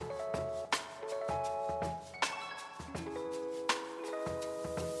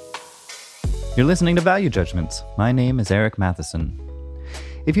You're listening to Value Judgments. My name is Eric Matheson.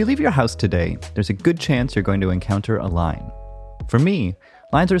 If you leave your house today, there's a good chance you're going to encounter a line. For me,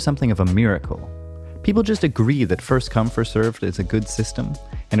 lines are something of a miracle. People just agree that first come, first served is a good system,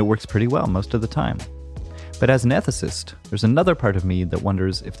 and it works pretty well most of the time. But as an ethicist, there's another part of me that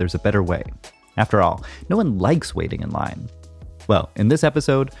wonders if there's a better way. After all, no one likes waiting in line. Well, in this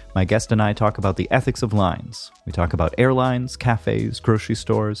episode, my guest and I talk about the ethics of lines. We talk about airlines, cafes, grocery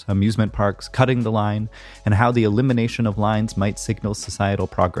stores, amusement parks, cutting the line, and how the elimination of lines might signal societal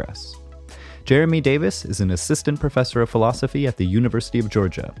progress. Jeremy Davis is an assistant professor of philosophy at the University of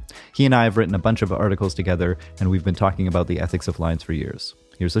Georgia. He and I have written a bunch of articles together, and we've been talking about the ethics of lines for years.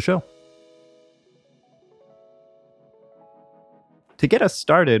 Here's the show. To get us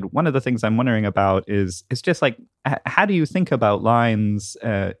started, one of the things I'm wondering about is just like, how do you think about lines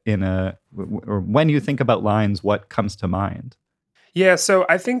or when you think about lines, what comes to mind? Yeah, so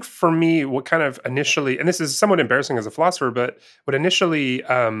I think for me, what kind of initially, and this is somewhat embarrassing as a philosopher, but what initially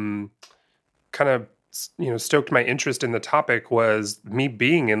kind of stoked my interest in the topic was me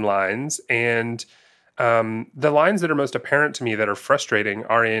being in lines, and the lines that are most apparent to me that are frustrating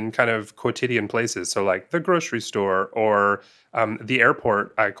are in kind of quotidian places. So like the grocery store or the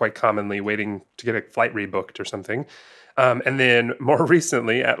airport, quite commonly waiting to get a flight rebooked or something. And then more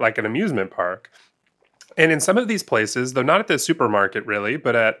recently at like an amusement park. And in some of these places, though not at the supermarket really,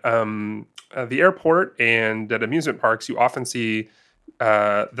 but at the airport and at amusement parks, you often see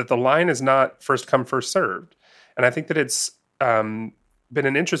that the line is not first come, first served. And I think that it's been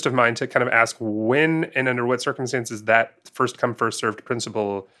an interest of mine to kind of ask when and under what circumstances that first come, first served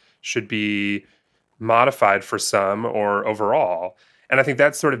principle should be modified for some or overall. And I think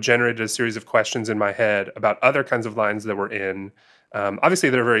that sort of generated a series of questions in my head about other kinds of lines that we're in. Obviously,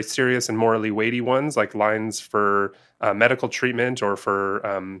 there are very serious and morally weighty ones, like lines for medical treatment or for,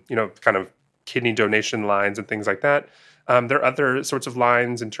 kind of kidney donation lines and things like that. There are other sorts of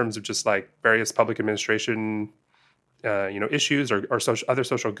lines in terms of just like various public administration issues or other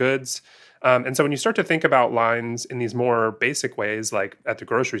social goods. And so when you start to think about lines in these more basic ways, like at the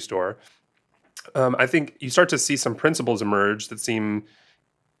grocery store, I think you start to see some principles emerge that seem,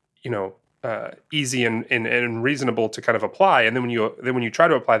 easy and reasonable to kind of apply. And then when you try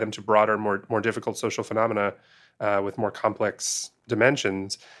to apply them to broader, more difficult social phenomena with more complex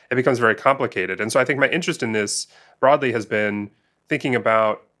dimensions, it becomes very complicated. And so I think my interest in this broadly has been thinking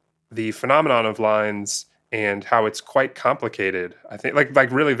about the phenomenon of lines and how it's quite complicated. I think like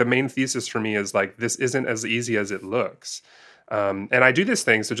really the main thesis for me is like, this isn't as easy as it looks. And I do this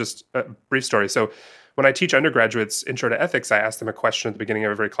thing, so just a brief story. So when I teach undergraduates Intro to Ethics, I ask them a question at the beginning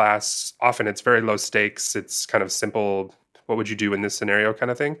of every class. Often it's very low stakes. It's kind of simple, what would you do in this scenario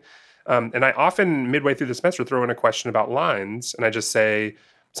kind of thing. And I often, midway through the semester, throw in a question about lines. And I just say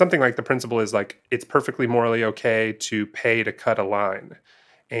something like the principle is like, it's perfectly morally okay to pay to cut a line.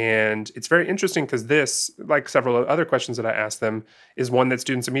 And it's very interesting because this, like several other questions that I ask them, is one that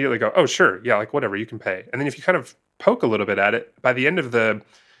students immediately go, oh, sure, yeah, like whatever, you can pay. And then if you kind of poke a little bit at it, by the end of the,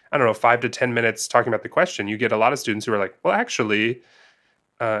 5 to 10 minutes talking about the question, you get a lot of students who are like, well, actually,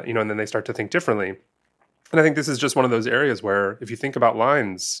 and then they start to think differently. And I think this is just one of those areas where if you think about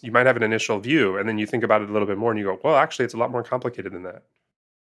lines, you might have an initial view, and then you think about it a little bit more and you go, well, actually, it's a lot more complicated than that.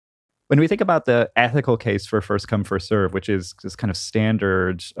 When we think about the ethical case for first come, first serve, which is this kind of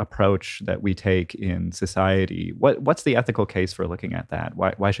standard approach that we take in society, what's the ethical case for looking at that?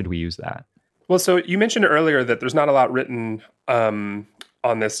 Why should we use that? Well, so you mentioned earlier that there's not a lot written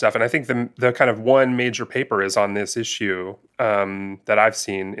on this stuff, and I think the kind of one major paper is on this issue that I've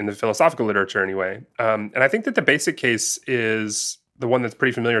seen in the philosophical literature anyway. And I think that the basic case is the one that's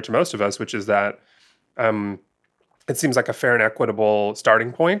pretty familiar to most of us, which is that it seems like a fair and equitable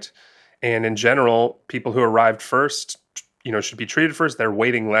starting point. And in general, people who arrived first, should be treated first. They're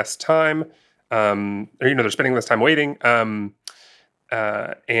waiting less time, they're spending less time waiting. And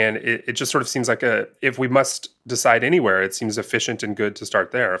it just sort of seems like if we must decide anywhere, it seems efficient and good to start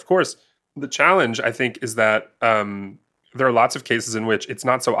there. Of course, the challenge, I think, is that there are lots of cases in which it's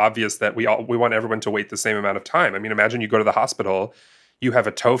not so obvious that we want everyone to wait the same amount of time. I mean, imagine you go to the hospital, you have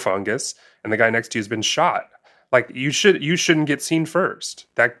a toe fungus, and the guy next to you has been shot. Like you shouldn't get seen first.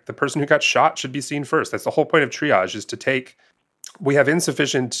 That the person who got shot should be seen first. That's the whole point of triage, is to take. We have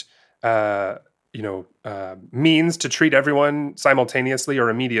insufficient, means to treat everyone simultaneously or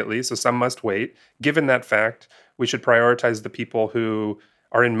immediately. So some must wait. Given that fact, we should prioritize the people who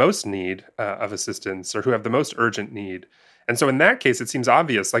are in most need of assistance or who have the most urgent need. And so in that case, it seems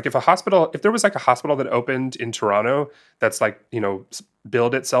obvious. Like if there was like a hospital that opened in Toronto that's like,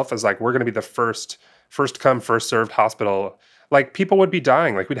 billed itself as like, we're going to be the first come, first served hospital. like people would be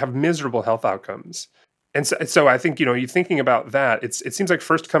dying, like we'd have miserable health outcomes. And so I think, you thinking about that, it seems like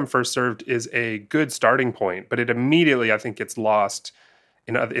first come, first served is a good starting point, but it immediately, I think, gets lost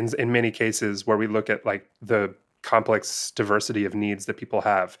in many cases where we look at like the complex diversity of needs that people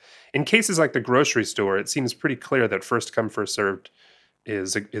have. In cases like the grocery store, it seems pretty clear that first come, first served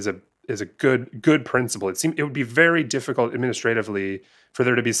is a good principle. It would be very difficult administratively for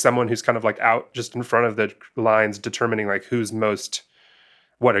there to be someone who's kind of like out just in front of the lines determining like who's most.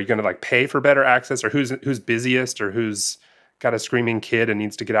 What are you going to like pay for better access, or who's busiest, or who's got a screaming kid and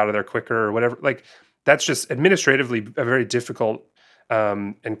needs to get out of there quicker, or whatever? Like that's just administratively a very difficult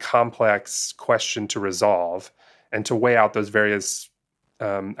and complex question to resolve, and to weigh out those various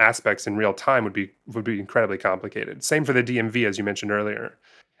aspects in real time would be incredibly complicated. Same for the DMV, as you mentioned earlier.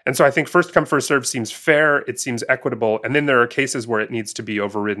 And so I think first come, first serve seems fair. It seems equitable. And then there are cases where it needs to be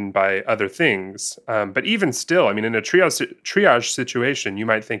overridden by other things. But even still, I mean, in a triage situation, you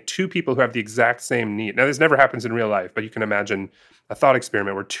might think two people who have the exact same need. Now, this never happens in real life, but you can imagine a thought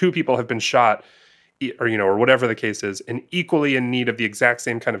experiment where two people have been shot or whatever the case is, and equally in need of the exact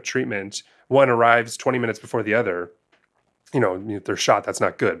same kind of treatment. One arrives 20 minutes before the other. If they're shot, that's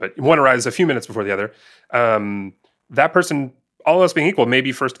not good. But one arrives a few minutes before the other. That person, all else being equal,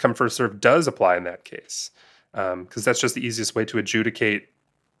 maybe first come, first serve does apply in that case, because that's just the easiest way to adjudicate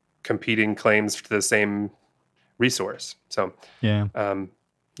competing claims to the same resource. So, yeah.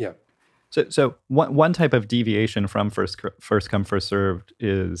 Yeah. So one type of deviation from first come, first served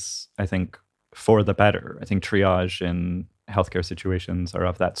is, I think, for the better. I think triage in healthcare situations are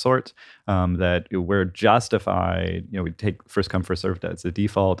of that sort, that we're justified, we take first come, first served as the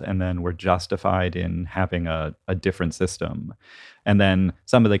default, and then we're justified in having a different system. And then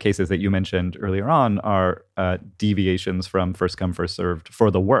some of the cases that you mentioned earlier on are deviations from first come, first served for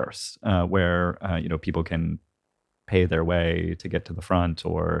the worse, where people can pay their way to get to the front,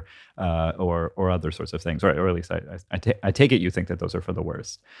 or other sorts of things, or at least I take it you think that those are for the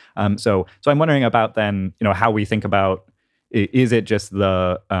worst. So I'm wondering about then, how we think about, is it just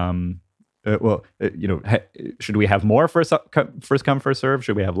the should we have more first come, first serve?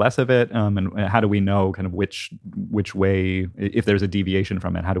 Should we have less of it? And how do we know kind of which way, if there's a deviation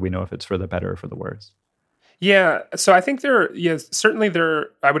from it, how do we know if it's for the better or for the worse? Yeah, so I think certainly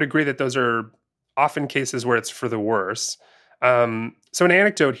I would agree that those are often cases where it's for the worse. So an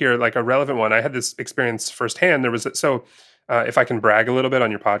anecdote here, like a relevant one, I had this experience firsthand. If I can brag a little bit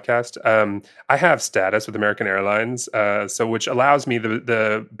on your podcast, I have status with American Airlines, which allows me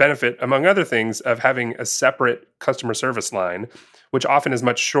the benefit, among other things, of having a separate customer service line, which often is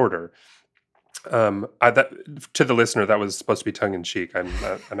much shorter. To the listener, that was supposed to be tongue in cheek. I'm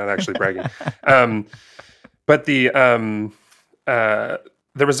not actually bragging. But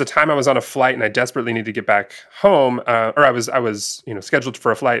there was a time I was on a flight and I desperately needed to get back home, or I was scheduled for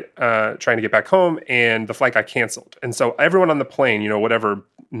a flight trying to get back home, and the flight got canceled. And so everyone on the plane, whatever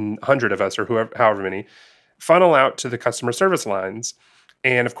 100 of us or however many, funnel out to the customer service lines.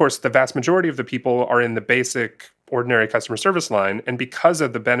 And of course, the vast majority of the people are in the basic, ordinary customer service line. And because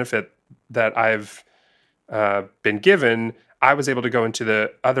of the benefit that I've been given, I was able to go into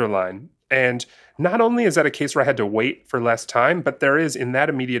the other line. And not only is that a case where I had to wait for less time, but there is, in that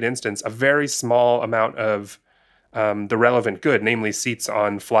immediate instance, a very small amount of the relevant good, namely seats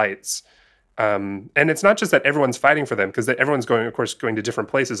on flights. And it's not just that everyone's fighting for them, because everyone's going to different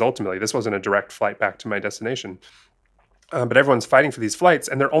places ultimately. This wasn't a direct flight back to my destination. But everyone's fighting for these flights,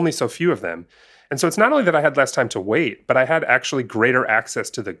 and there are only so few of them. And so it's not only that I had less time to wait, but I had actually greater access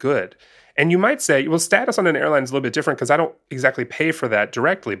to the good. And you might say, well, status on an airline is a little bit different because I don't exactly pay for that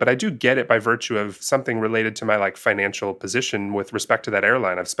directly, but I do get it by virtue of something related to my financial position with respect to that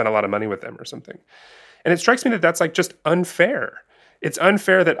airline. I've spent a lot of money with them or something. And it strikes me that that's just unfair. It's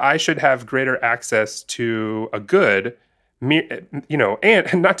unfair that I should have greater access to a good, and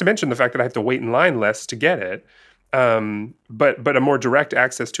not to mention the fact that I have to wait in line less to get it, but a more direct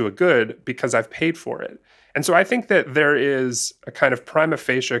access to a good because I've paid for it. And so I think that there is a kind of prima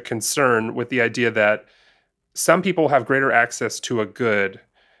facie concern with the idea that some people have greater access to a good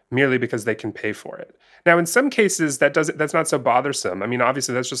merely because they can pay for it. Now, in some cases, that's not so bothersome. I mean,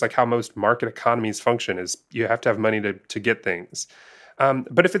 obviously, that's just how most market economies function, is you have to have money to get things.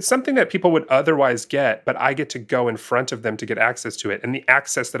 But if it's something that people would otherwise get, but I get to go in front of them to get access to it, and the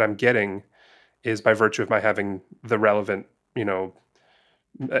access that I'm getting is by virtue of my having the relevant,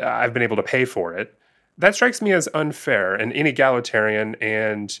 I've been able to pay for it, that strikes me as unfair and inegalitarian.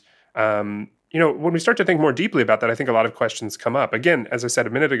 And, when we start to think more deeply about that, I think a lot of questions come up. Again, as I said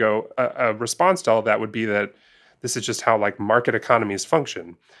a minute ago, a response to all of that would be that this is just how market economies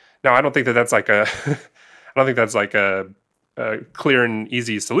function. Now, I don't think that that's I don't think that's clear and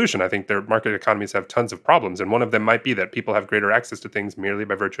easy solution. I think their market economies have tons of problems, and one of them might be that people have greater access to things merely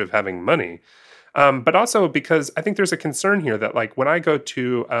by virtue of having money. But also because I think there's a concern here that, like, when I go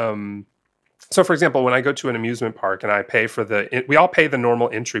to, so for example, when I go to an amusement park and I pay for we all pay the normal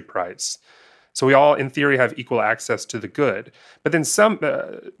entry price. So we all, in theory, have equal access to the good. But then some,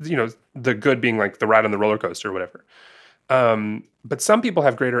 the good being like the ride on the roller coaster or whatever. But some people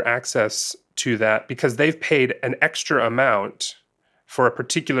have greater access to that because they've paid an extra amount for a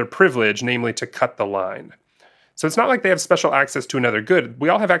particular privilege, namely to cut the line. So it's not like they have special access to another good. We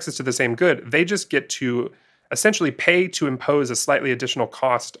all have access to the same good. They just get to essentially pay to impose a slightly additional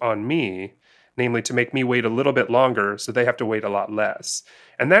cost on me, namely to make me wait a little bit longer, so they have to wait a lot less.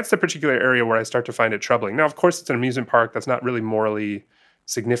 And that's the particular area where I start to find it troubling. Now, of course, it's an amusement park. That's not really morally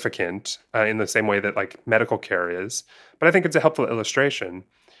significant in the same way that like medical care is, but I think it's a helpful illustration.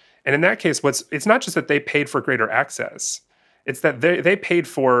 And in that case, it's not just that they paid for greater access. It's that they paid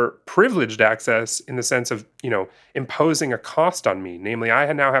for privileged access in the sense of, imposing a cost on me. Namely,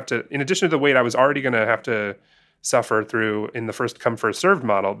 I now have to, in addition to the wait I was already going to have to suffer through in the first come, first served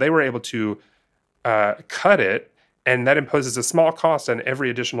model, they were able to cut it, and that imposes a small cost on every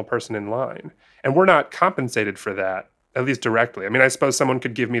additional person in line. And we're not compensated for that, at least directly. I mean, I suppose someone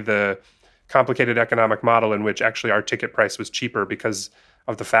could give me the complicated economic model in which actually our ticket price was cheaper because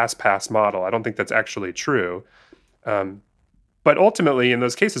of the fast pass model. I don't think that's actually true. But ultimately, in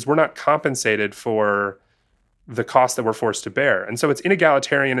those cases, we're not compensated for the cost that we're forced to bear. And so it's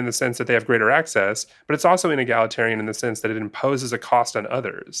inegalitarian in the sense that they have greater access, but it's also inegalitarian in the sense that it imposes a cost on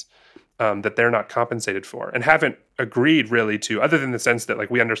others that they're not compensated for and haven't agreed really to, other than the sense that like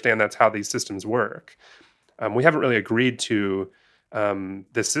we understand that's how these systems work. We haven't really agreed to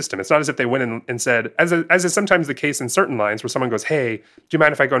this system. It's not as if they went in and said, as is sometimes the case in certain lines where someone goes, hey, do you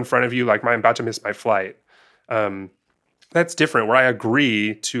mind if I go in front of you? Like I'm about to miss my flight. That's different, where I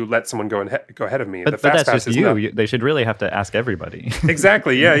agree to let someone go ahead of me. But that's just you. They should really have to ask everybody.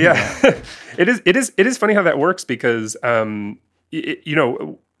 Exactly. Yeah. It is funny how that works because, when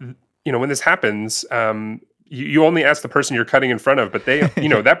this happens, you only ask the person you're cutting in front of, but they,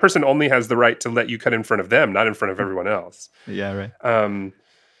 that person only has the right to let you cut in front of them, not in front of everyone else. Yeah, right.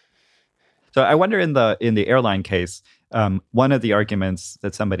 So I wonder in the airline case, one of the arguments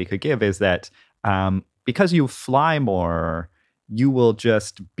that somebody could give is that because you fly more, you will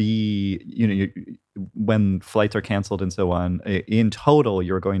just be, when flights are canceled and so on, in total,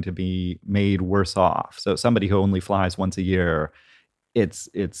 you're going to be made worse off. So somebody who only flies once a year, it's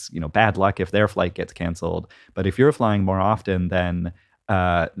bad luck if their flight gets canceled. But if you're flying more often, then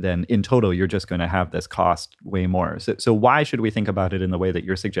in total you're just going to have this cost way more. So why should we think about it in the way that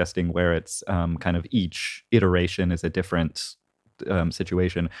you're suggesting, where it's kind of each iteration is a different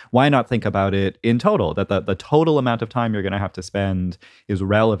situation? Why not think about it in total, that the total amount of time you're going to have to spend is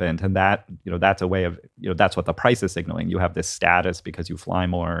relevant, and that that's a way of that's what the price is signaling. You have this status because you fly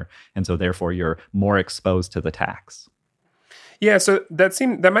more, and so therefore you're more exposed to the tax. Yeah, so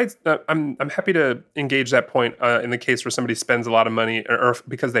I'm happy to engage that point in the case where somebody spends a lot of money or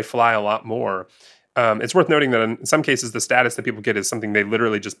because they fly a lot more. It's worth noting that in some cases, the status that people get is something they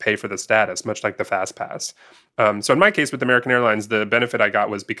literally just pay for the status, much like the Fast Pass. So in my case with American Airlines, the benefit I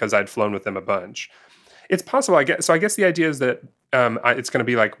got was because I'd flown with them a bunch. It's possible, I guess. So I guess the idea is that it's going to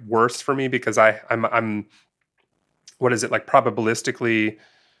be like worse for me because I'm what is it, like probabilistically,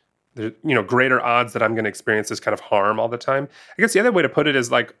 greater odds that I'm going to experience this kind of harm all the time. I guess the other way to put it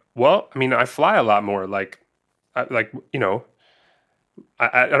is like, well, I mean, I fly a lot more. I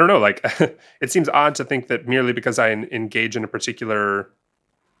don't know. Like, it seems odd to think that merely because I engage in a particular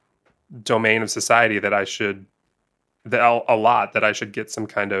domain of society that I should get some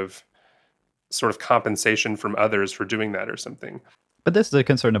kind of sort of compensation from others for doing that or something. But this is a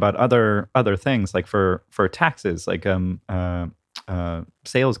concern about other things, like for taxes, like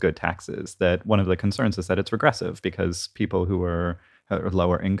sales good taxes. That one of the concerns is that it's regressive because people who are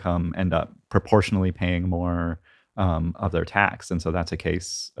lower income end up proportionally paying more of their tax. And so that's a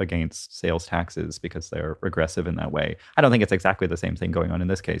case against sales taxes because they're regressive in that way. I don't think it's exactly the same thing going on in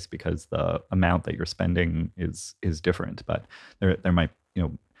this case because the amount that you're spending is different. But there might,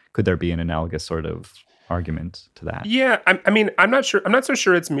 could there be an analogous sort of argument to that? Yeah, I mean, I'm not sure. I'm not so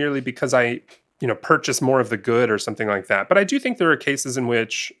sure it's merely because I, purchase more of the good or something like that. But I do think there are cases in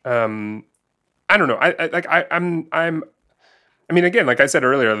which, I don't know. I mean, again, like I said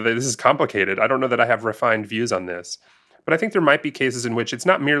earlier, this is complicated. I don't know that I have refined views on this. But I think there might be cases in which it's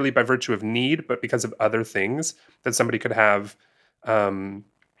not merely by virtue of need, but because of other things that somebody could have,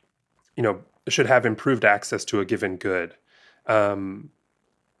 should have improved access to a given good.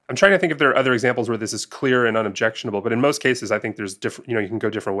 I'm trying to think if there are other examples where this is clear and unobjectionable, but in most cases, I think there's different, you can go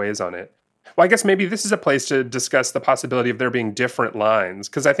different ways on it. Well, I guess maybe this is a place to discuss the possibility of there being different lines.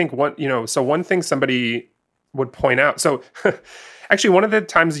 Because I think one thing somebody would point out. So actually, one of the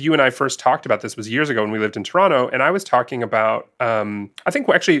times you and I first talked about this was years ago when we lived in Toronto. And I was talking about, I think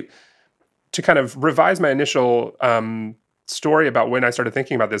actually to kind of revise my initial story about when I started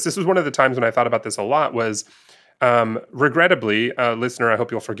thinking about this. This was one of the times when I thought about this a lot was, regrettably, listener, I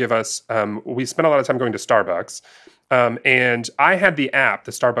hope you'll forgive us. We spent a lot of time going to Starbucks. And I had the app,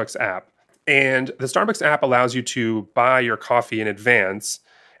 the Starbucks app. And the Starbucks app allows you to buy your coffee in advance.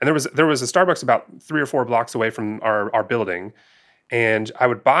 And there was a Starbucks about 3 or 4 blocks away from our building. And I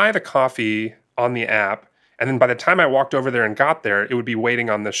would buy the coffee on the app. And then by the time I walked over there and got there, it would be waiting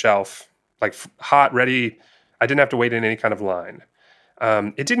on the shelf, like hot, ready. I didn't have to wait in any kind of line.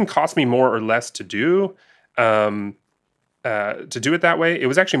 It didn't cost me more or less to do it that way. It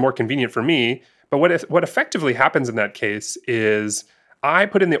was actually more convenient for me. But what effectively happens in that case is I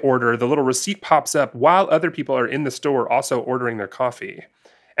put in the order, the little receipt pops up while other people are in the store also ordering their coffee.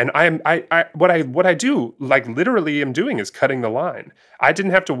 And what I do, like literally am doing is cutting the line. I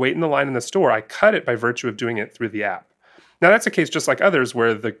didn't have to wait in the line in the store. I cut it by virtue of doing it through the app. Now that's a case just like others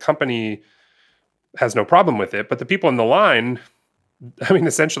where the company has no problem with it, but the people in the line, I mean,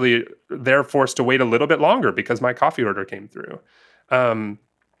 essentially they're forced to wait a little bit longer because my coffee order came through.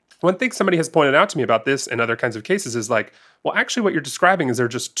 One thing somebody has pointed out to me about this and other kinds of cases is like, well, actually what you're describing is they're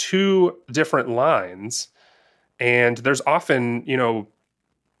just 2 different lines. And there's often,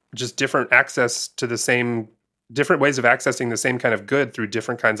 just different access to different ways of accessing the same kind of good through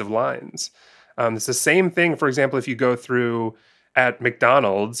different kinds of lines. It's the same thing, for example, if you go through at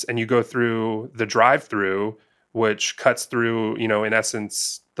McDonald's and you go through the drive-through, which cuts through, in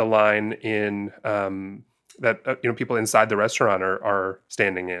essence, the line in that people inside the restaurant are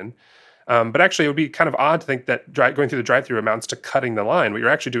standing in. But actually, it would be kind of odd to think that going through the drive-thru amounts to cutting the line. What you're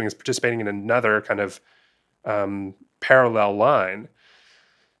actually doing is participating in another kind of parallel line.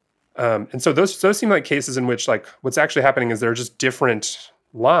 And so those seem like cases in which like what's actually happening is there are just different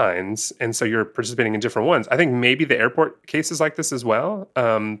lines, and so you're participating in different ones. I think maybe the airport case is like this as well,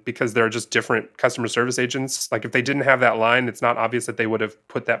 because there are just different customer service agents. Like if they didn't have that line, it's not obvious that they would have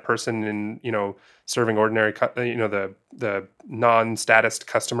put that person in, serving ordinary, the non-status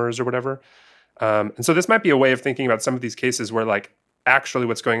customers or whatever. And so this might be a way of thinking about some of these cases where like actually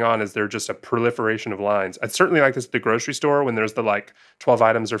what's going on is they're just a proliferation of lines. I'd certainly like this at the grocery store when there's the like 12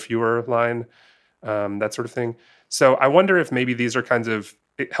 items or fewer line, that sort of thing. So I wonder if maybe these are kinds of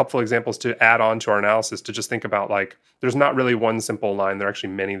helpful examples to add on to our analysis to just think about like, there's not really one simple line. There are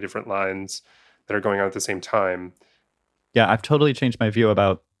actually many different lines that are going on at the same time. Yeah, I've totally changed my view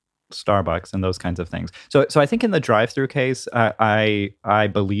about Starbucks and those kinds of things. So I think in the drive-through case, I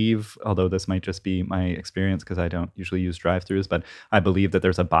believe, although this might just be my experience because I don't usually use drive-throughs, but I believe that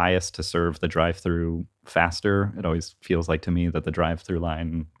there's a bias to serve the drive-through faster. It always feels like to me that the drive-through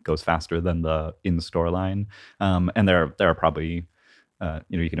line goes faster than the in-store line, and there are probably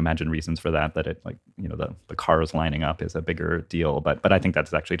you can imagine reasons for that it like the cars lining up is a bigger deal, but I think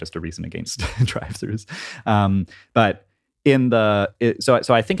that's actually just a reason against drive-throughs. But so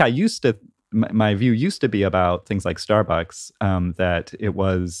I think my view used to be about things like Starbucks, that it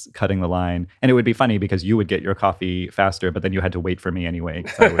was cutting the line, and it would be funny because you would get your coffee faster, but then you had to wait for me anyway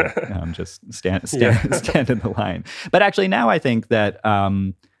because I would just stand in the line. But actually now I think that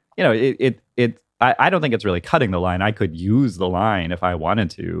I don't think it's really cutting the line. I could use the line if I wanted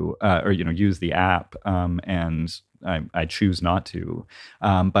to, or use the app, and I choose not to.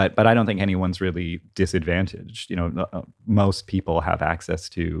 But I don't think anyone's really disadvantaged. Most people have access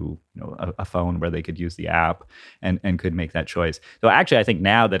to a phone where they could use the app and could make that choice. So actually, I think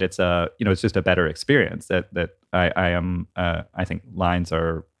now that it's it's just a better experience. That I think lines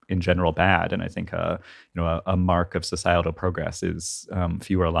are in general bad, and I think a mark of societal progress is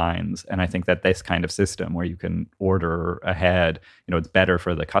fewer lines. And I think that this kind of system where you can order ahead, it's better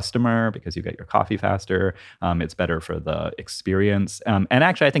for the customer because you get your coffee faster. It's better for the experience, and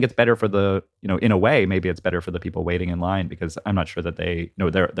actually, I think it's better for the in a way, maybe it's better for the people waiting in line because I'm not sure that they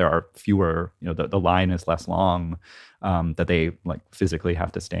there are fewer. The line is less long. That they like physically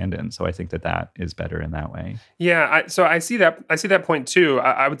have to stand in. So I think that is better in that way. Yeah, so I see that point too.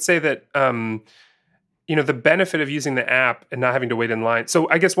 I would say that the benefit of using the app and not having to wait in line. So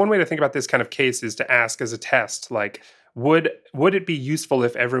I guess one way to think about this kind of case is to ask as a test, like, would it be useful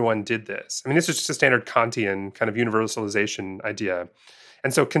if everyone did this? I mean, this is just a standard Kantian kind of universalization idea.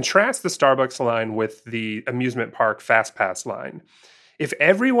 And so contrast the Starbucks line with the amusement park Fast Pass line. If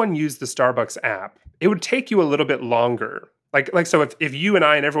everyone used the Starbucks app, it would take you a little bit longer So if you and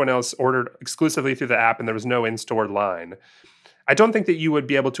I and everyone else ordered exclusively through the app and there was no in-store line, I don't think that you would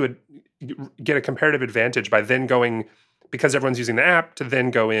be able to get a comparative advantage by then going, because everyone's using the app, to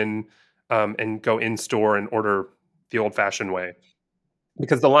then go in and go in store and order the old-fashioned way,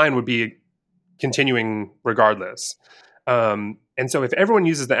 because the line would be continuing regardless. And so if everyone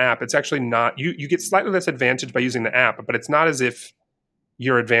uses the app, it's actually not, you get slightly less advantage by using the app, but it's not as if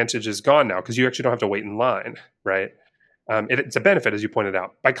your advantage is gone now, because you actually don't have to wait in line, right? It's a benefit, as you pointed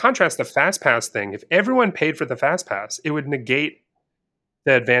out. By contrast, the FastPass thing, if everyone paid for the FastPass, it would negate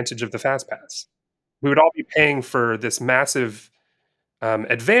the advantage of the FastPass. We would all be paying for this massive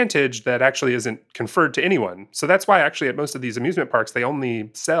advantage that actually isn't conferred to anyone. So that's why actually at most of these amusement parks, they only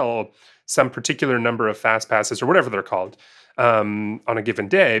sell some particular number of fast passes or whatever they're called on a given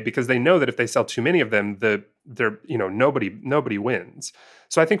day, because they know that if they sell too many of them, nobody wins.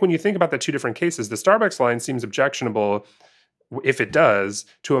 So I think when you think about the two different cases, the Starbucks line seems objectionable, if it does,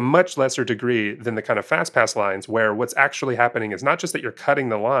 to a much lesser degree than the kind of fast pass lines, where what's actually happening is not just that you're cutting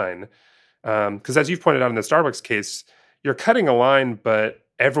the line, because as you've pointed out in the Starbucks case, you're cutting a line, but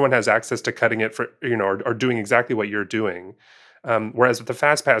everyone has access to cutting it for, or doing exactly what you're doing. Whereas with the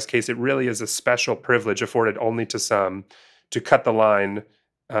FastPass case, it really is a special privilege afforded only to some to cut the line,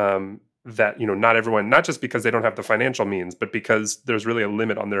 that, not everyone, not just because they don't have the financial means, but because there's really a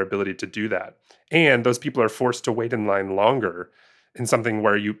limit on their ability to do that. And those people are forced to wait in line longer in something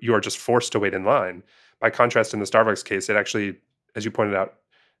where you are just forced to wait in line. By contrast, in the Starbucks case, it actually, as you pointed out,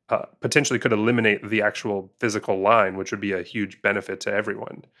 potentially could eliminate the actual physical line, which would be a huge benefit to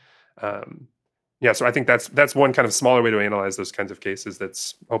everyone. So I think that's one kind of smaller way to analyze those kinds of cases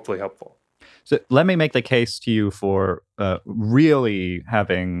that's hopefully helpful. So let me make the case to you for really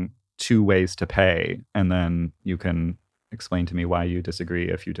having two ways to pay, and then you can explain to me why you disagree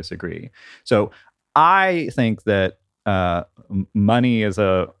if you disagree. So I think that money is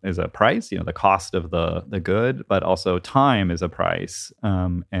a price, the cost of the good, but also time is a price,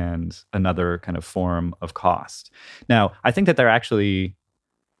 and another kind of form of cost. Now, I think that there are actually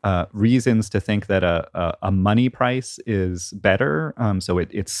reasons to think that a money price is better. So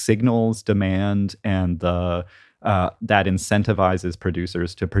it signals demand, and that incentivizes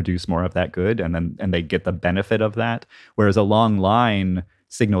producers to produce more of that good, and they get the benefit of that. Whereas a long line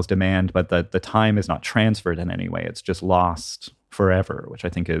signals demand, but the time is not transferred in any way. It's just lost forever, which I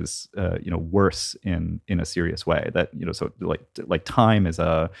think is worse in a serious way. That so like time is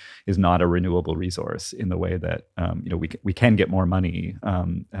not a renewable resource in the way that we can get more money,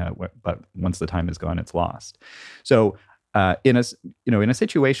 but once the time is gone, it's lost. So in a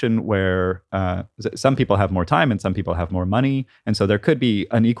situation where some people have more time and some people have more money, and so there could be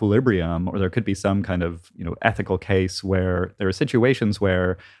an equilibrium, or there could be some kind of ethical case where there are situations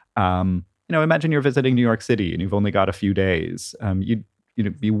where imagine you're visiting New York City and you've only got a few days.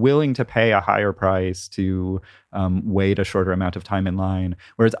 You'd be willing to pay a higher price to wait a shorter amount of time in line,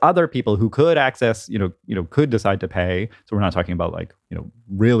 whereas other people who could access, could decide to pay. So we're not talking about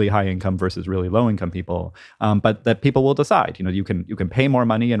really high income versus really low income people, but that people will decide. You can pay more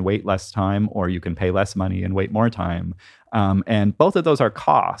money and wait less time, or you can pay less money and wait more time, and both of those are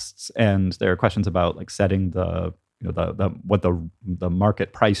costs. And there are questions about setting what the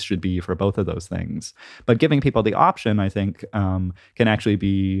market price should be for both of those things. But giving people the option, I think, can actually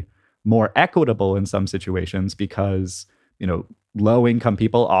be more equitable in some situations, because low income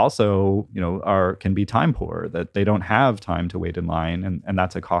people also can be time poor, that they don't have time to wait in line, and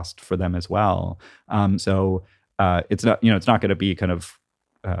that's a cost for them as well. So it's not going to be kind of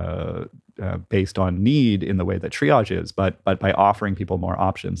based on need in the way that triage is, but by offering people more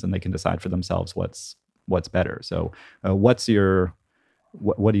options, and they can decide for themselves what's better. So what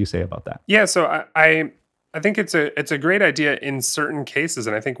do you say about that? Yeah, so I think it's a great idea in certain cases,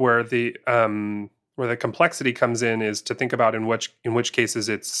 and I think where the complexity comes in is to think about in which cases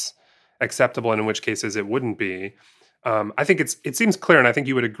it's acceptable and in which cases it wouldn't be. I think it seems clear, and I think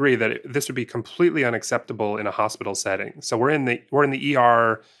you would agree that this would be completely unacceptable in a hospital setting. So we're in the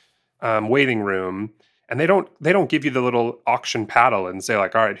ER waiting room, and they don't give you the little auction paddle and say all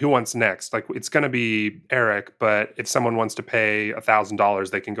right, who wants next? It's going to be Eric, but if someone wants to pay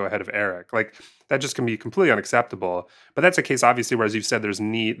 $1,000, they can go ahead of Eric. That just can be completely unacceptable. But that's a case, obviously, where, as you've said,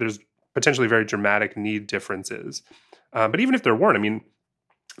 there's potentially very dramatic need differences. But even if there weren't,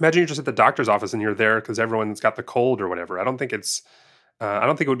 imagine you're just at the doctor's office and you're there because everyone's got the cold or whatever. I don't think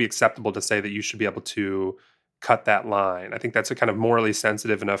it would be acceptable to say that you should be able to cut that line. I think that's a kind of morally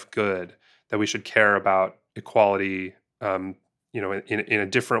sensitive enough good that we should care about equality, in a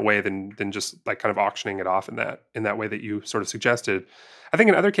different way than just kind of auctioning it off in that way that you sort of suggested. I think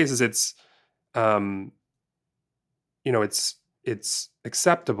in other cases it's it's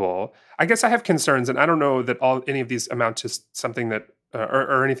acceptable. I guess I have concerns, and I don't know that any of these amount to something that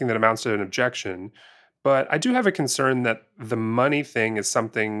or anything that amounts to an objection. But I do have a concern that the money thing is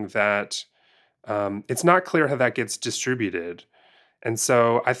something that it's not clear how that gets distributed. And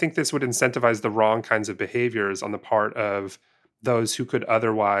so I think this would incentivize the wrong kinds of behaviors on the part of those who could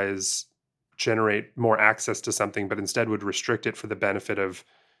otherwise generate more access to something, but instead would restrict it for the benefit of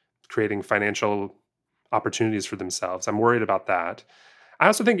creating financial opportunities for themselves. I'm worried about that. I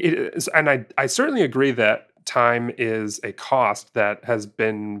also think it is, and I certainly agree that time is a cost that has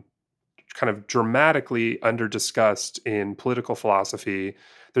been kind of dramatically under discussed in political philosophy.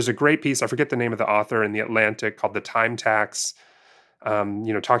 There's a great piece, I forget the name of the author, in The Atlantic called The Time Tax,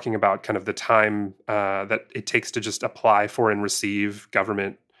 talking about kind of the time that it takes to just apply for and receive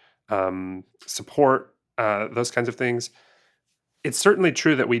government support, those kinds of things. It's certainly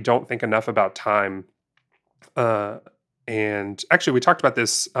true that we don't think enough about time. And actually, we talked about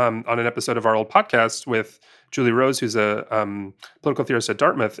this on an episode of our old podcast with Julie Rose, who's a political theorist at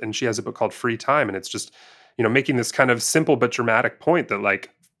Dartmouth, and she has a book called Free Time. And it's just, making this kind of simple but dramatic point that like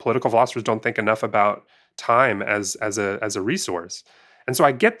political philosophers don't think enough about time as a resource. And so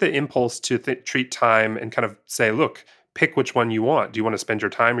I get the impulse to treat time and kind of say, look, pick which one you want. Do you want to spend your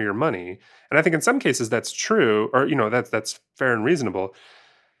time or your money? And I think in some cases that's true, or that's fair and reasonable.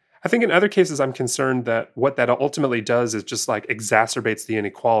 I think in other cases I'm concerned that what that ultimately does is just like exacerbates the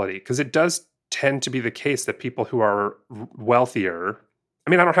inequality, because it does tend to be the case that people who are wealthier,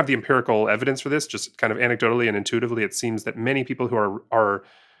 I mean, I don't have the empirical evidence for this, just kind of anecdotally and intuitively, it seems that many people who are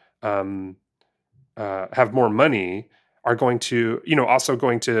have more money are going to, also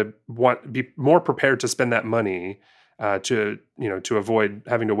going to be more prepared to spend that money to avoid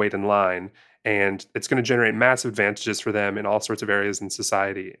having to wait in line. And it's going to generate massive advantages for them in all sorts of areas in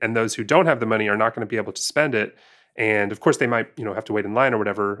society. And those who don't have the money are not going to be able to spend it. And of course, they might, have to wait in line or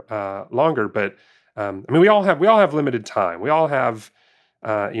whatever longer. But I mean, we all have limited time. We all have,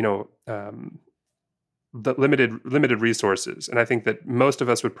 the limited resources. And I think that most of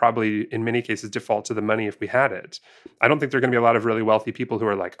us would probably, in many cases, default to the money if we had it. I don't think there are going to be a lot of really wealthy people who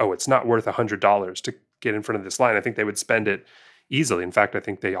are like, oh, it's not worth $100 to get in front of this line. I think they would spend it easily. In fact, I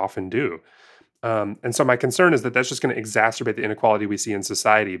think they often do. And so my concern is that that's just going to exacerbate the inequality we see in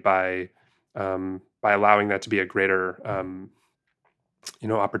society by allowing that to be a greater,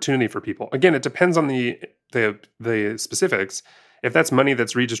 opportunity for people. Again, it depends on the specifics. If that's money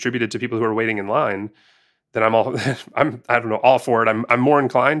that's redistributed to people who are waiting in line, then I'm all for it. I'm more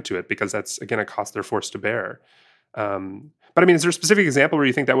inclined to it because that's, again, a cost they're forced to bear. But I mean, is there a specific example where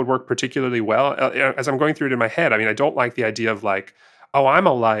you think that would work particularly well? As I'm going through it in my head, I mean, I don't like the idea of like,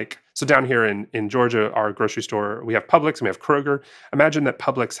 oh, so down here in Georgia, our grocery store, we have Publix and we have Kroger. Imagine that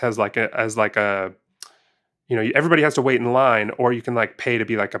Publix has everybody has to wait in line, or you can like pay to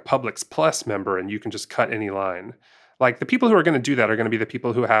be like a Publix Plus member and you can just cut any line. Like the people who are going to do that are going to be the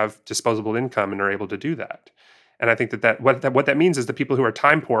people who have disposable income and are able to do that. And I think that what that means is the people who are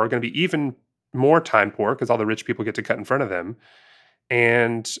time poor are going to be even more time poor because all the rich people get to cut in front of them.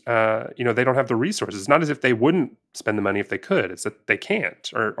 And, they don't have the resources. It's not as if they wouldn't spend the money if they could. It's that they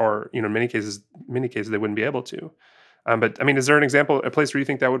can't, or in many cases they wouldn't be able to. But I mean, is there a place where you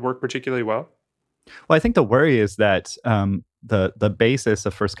think that would work particularly well? Well, I think the worry is that the basis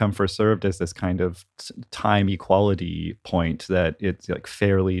of first come, first served is this kind of time equality point that it's like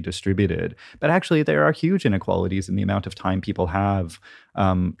fairly distributed. But actually, there are huge inequalities in the amount of time people have,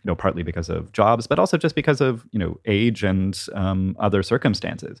 partly because of jobs, but also just because of, age and other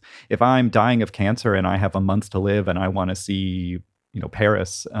circumstances. If I'm dying of cancer and I have a month to live and I want to see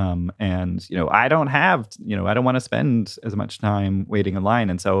Paris. And, I don't want to spend as much time waiting in line.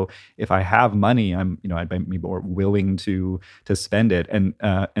 And so if I have money, I'd be more willing to spend it. And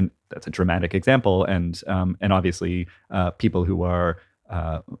that's a dramatic example. And obviously people who are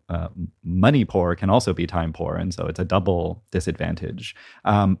money poor can also be time poor. And so it's a double disadvantage.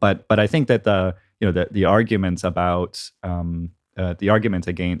 But I think that the arguments about, the arguments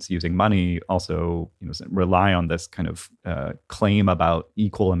against using money also, rely on this kind of claim about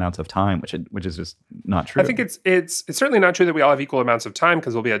equal amounts of time, which is just not true. I think it's certainly not true that we all have equal amounts of time,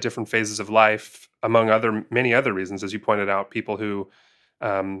 because we'll be at different phases of life, among many other reasons, as you pointed out. People who,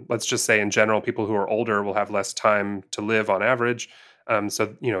 let's just say in general, people who are older will have less time to live on average.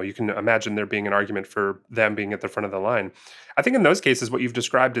 So you can imagine there being an argument for them being at the front of the line. I think in those cases, what you've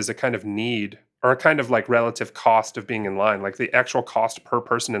described is a kind of need, or a kind of like relative cost of being in line. Like the actual cost per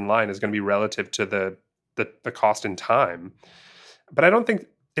person in line is going to be relative to the cost in time. But I don't think,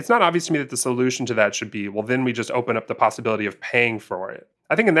 it's not obvious to me that the solution to that should be, well, then we just open up the possibility of paying for it.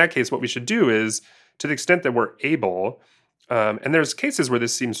 I think in that case, what we should do is to the extent that we're able, and there's cases where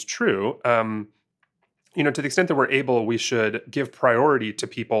this seems true, to the extent that we're able, we should give priority to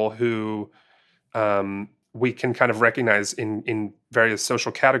people who we can kind of recognize in various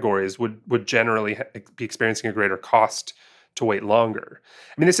social categories would generally be experiencing a greater cost to wait longer.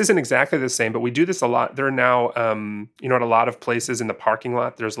 I mean, this isn't exactly the same, but we do this a lot. There are now, at a lot of places in the parking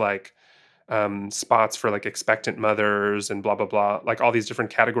lot, there's like spots for like expectant mothers and blah, blah, blah, like all these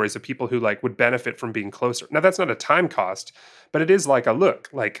different categories of people who like would benefit from being closer. Now, that's not a time cost, but it is like a look,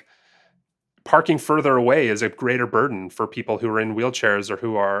 like parking further away is a greater burden for people who are in wheelchairs or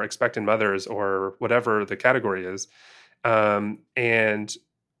who are expectant mothers or whatever the category is. And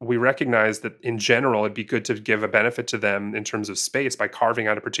we recognize that in general, it'd be good to give a benefit to them in terms of space by carving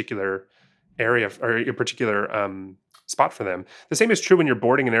out a particular area or a particular spot for them. The same is true when you're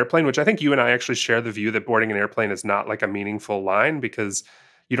boarding an airplane, which I think you and I actually share the view that boarding an airplane is not like a meaningful line because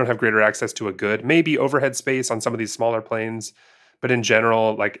you don't have greater access to a good, maybe overhead space on some of these smaller planes. But in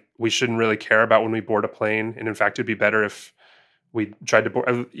general, like we shouldn't really care about when we board a plane. And in fact, it'd be better if we tried to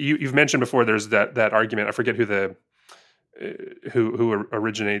board. You've mentioned before there's that argument. I forget who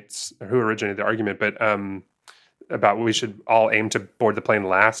originated the argument, but about we should all aim to board the plane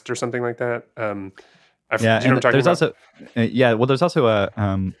last or something like that. There's also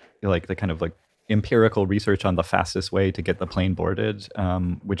a like the kind of like empirical research on the fastest way to get the plane boarded,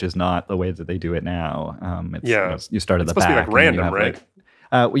 which is not the way that they do it now. You start at the back. It's supposed to be like random, right?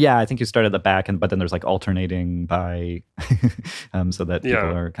 I think you start at the back, but then there's like alternating by, so that people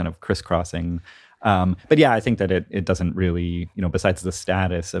are kind of crisscrossing. But yeah, I think that it doesn't really, besides the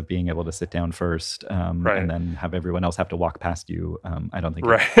status of being able to sit down first, and then have everyone else have to walk past you, I don't think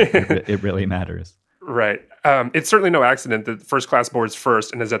it really matters. Right. It's certainly no accident that first class boards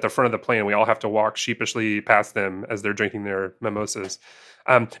first and is at the front of the plane, and we all have to walk sheepishly past them as they're drinking their mimosas.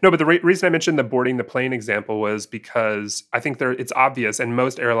 But the reason I mentioned the boarding the plane example was because I think it's obvious, and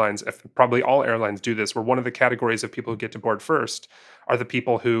most airlines, probably all airlines do this, where one of the categories of people who get to board first are the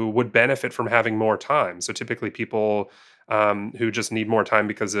people who would benefit from having more time. So typically people who just need more time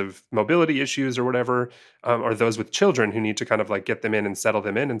because of mobility issues or whatever, or those with children who need to kind of like get them in and settle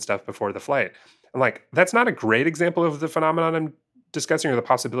them in and stuff before the flight. And like, that's not a great example of the phenomenon I'm discussing or the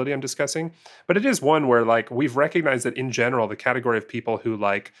possibility I'm discussing, but it is one where like we've recognized that in general, the category of people who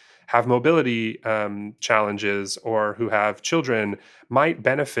like have mobility challenges or who have children might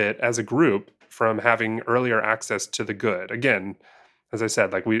benefit as a group from having earlier access to the good. Again, as I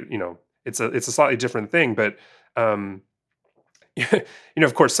said, like it's a slightly different thing, but of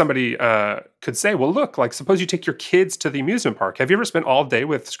course, somebody could say, well, look, like, suppose you take your kids to the amusement park. Have you ever spent all day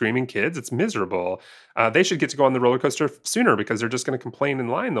with screaming kids? It's miserable. They should get to go on the roller coaster sooner because they're just going to complain in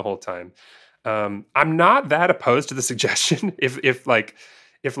line the whole time. I'm not that opposed to the suggestion if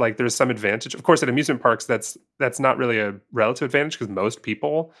there's some advantage. Of course, at amusement parks, that's not really a relative advantage because most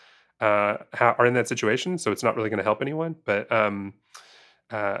people are in that situation, so it's not really going to help anyone. But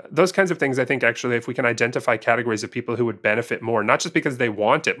those kinds of things, I think, actually, if we can identify categories of people who would benefit more, not just because they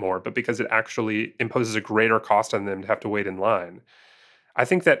want it more, but because it actually imposes a greater cost on them to have to wait in line. I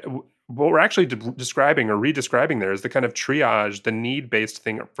think that what we're actually describing or redescribing there is the kind of triage, the need-based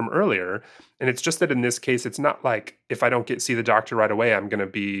thing from earlier. And it's just that in this case, it's not like if I don't see the doctor right away, I'm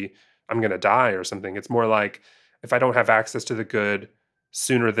going to die or something. It's more like if I don't have access to the good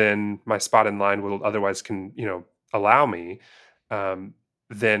sooner than my spot in line will otherwise allow me,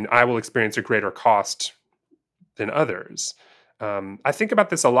 then I will experience a greater cost than others. I think about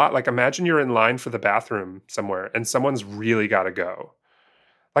this a lot. Like, imagine you're in line for the bathroom somewhere and someone's really got to go.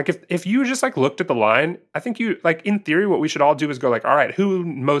 Like, if you just like looked at the line, I think in theory, what we should all do is go like, all right, who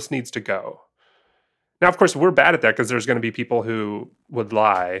most needs to go? Now, of course, we're bad at that because there's going to be people who would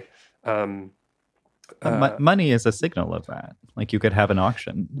lie. Money is a signal of that. Like, you could have an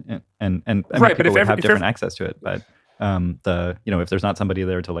auction and people would have different access to it, but if there's not somebody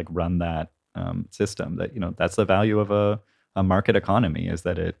there to like run that system, that that's the value of a market economy, is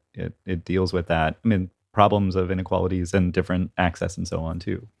that it deals with that. I mean, problems of inequalities and different access and so on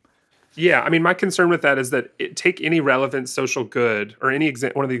too. Yeah, I mean, my concern with that is that take any relevant social good or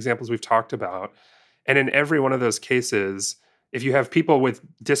one of the examples we've talked about, and in every one of those cases, if you have people with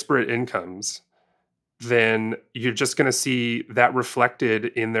disparate incomes, then you're just going to see that reflected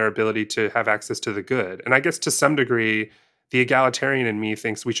in their ability to have access to the good. And I guess to some degree, the egalitarian in me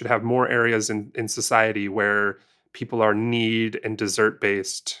thinks we should have more areas in society where people are need and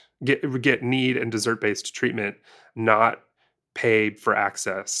desert-based, get need and desert-based treatment, not paid for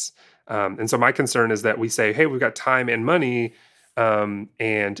access. And so my concern is that we say, hey, we've got time and money.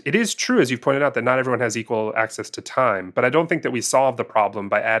 And it is true, as you've pointed out, that not everyone has equal access to time. But I don't think that we solve the problem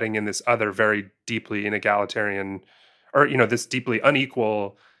by adding in this other very deeply inegalitarian, or this deeply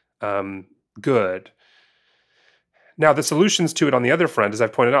unequal good. Now, the solutions to it on the other front, as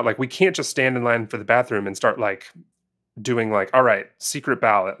I've pointed out, like we can't just stand in line for the bathroom and start like doing like, all right, secret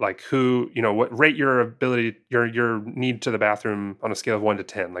ballot, like who, what rate your ability, your need to the bathroom on a scale of 1 to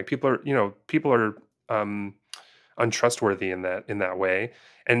 10. Like people are untrustworthy in that way.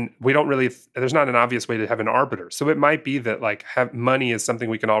 And we don't really, there's not an obvious way to have an arbiter. So it might be that like have money is something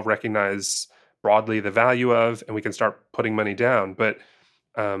we can all recognize broadly the value of, and we can start putting money down. But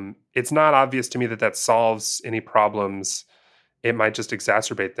it's not obvious to me that solves any problems. It might just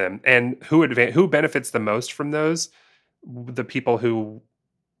exacerbate them. And who benefits the most from those? The people who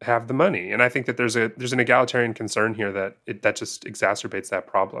have the money. And I think that there's an egalitarian concern here that just exacerbates that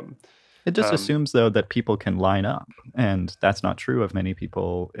problem. It just assumes, though, that people can line up. And that's not true of many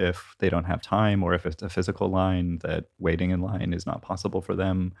people if they don't have time, or if it's a physical line, that waiting in line is not possible for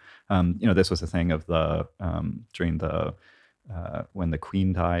them. This was a thing of during the when the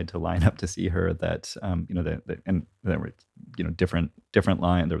Queen died, to line up to see her, that and there were different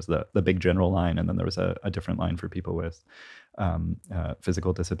line. There was the big general line, and then there was a different line for people with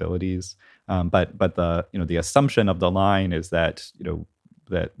physical disabilities. But the assumption of the line is that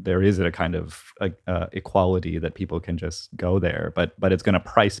that there is a kind of equality, that people can just go there, but it's going to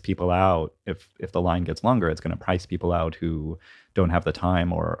price people out. If the line gets longer, it's going to price people out who don't have the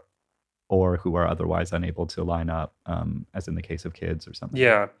time, or who are otherwise unable to line up, as in the case of kids or something.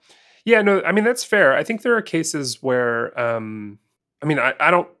 Yeah. No, I mean, that's fair. I think there are cases where,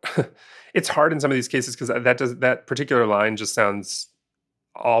 I don't, it's hard in some of these cases because that particular line just sounds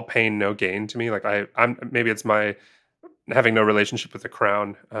all pain, no gain to me. Like maybe it's my having no relationship with the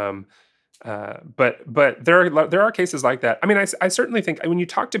crown. But there are cases like that. I mean, I certainly think when you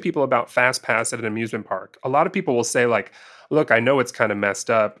talk to people about Fast Pass at an amusement park, a lot of people will say like, look, I know it's kind of messed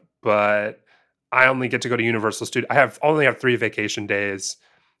up, but I only get to go to Universal Studios. I only have 3 vacation days.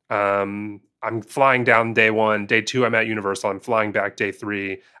 I'm flying down day 1, day 2, I'm at Universal. I'm flying back day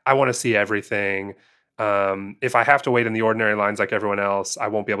 3. I want to see everything. If I have to wait in the ordinary lines like everyone else, I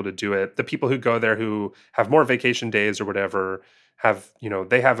won't be able to do it. The people who go there who have more vacation days or whatever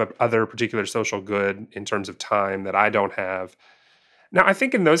they have other particular social good in terms of time that I don't have. Now, I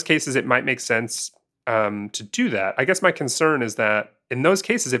think in those cases, it might make sense to do that. I guess my concern is that in those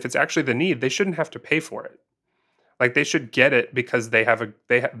cases, if it's actually the need, they shouldn't have to pay for it. Like they should get it because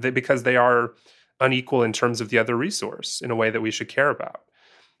because they are unequal in terms of the other resource in a way that we should care about.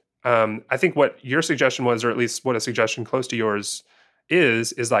 I think what your suggestion was, or at least what a suggestion close to yours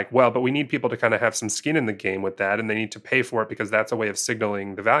is like, well, but we need people to kind of have some skin in the game with that, and they need to pay for it because that's a way of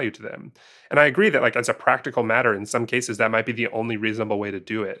signaling the value to them. And I agree that like as a practical matter, in some cases, that might be the only reasonable way to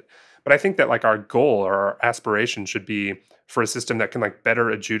do it. But I think that like our goal or our aspiration should be for a system that can like better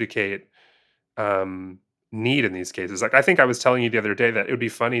adjudicate need in these cases. Like I think I was telling you the other day that it would be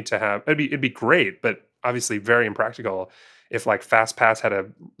funny to have, it'd be great, but obviously very impractical if like Fast Pass had a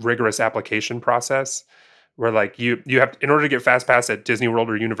rigorous application process where like you have, in order to get Fast Pass at Disney World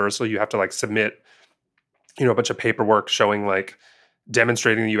or Universal, you have to like submit, a bunch of paperwork showing like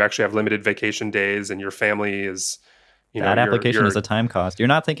demonstrating that you actually have limited vacation days and your family is, that application is a time cost. You're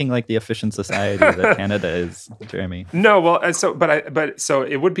not thinking like the efficient society that Canada is, Jeremy. No, well, so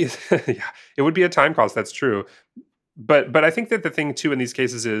it would be, yeah, it would be a time cost. That's true. But I think that the thing too in these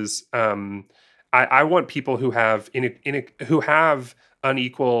cases is, I want people who have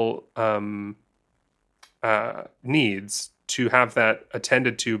unequal needs to have that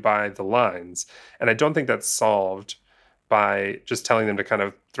attended to by the lines, and I don't think that's solved by just telling them to kind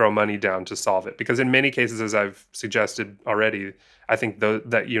of throw money down to solve it. Because in many cases, as I've suggested already, I think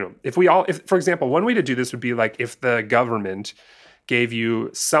if for example, one way to do this would be like if the government gave you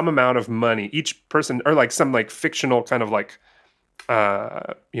some amount of money, each person, or like some like fictional kind of like,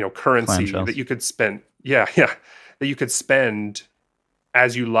 currency that you could spend. Yeah. That you could spend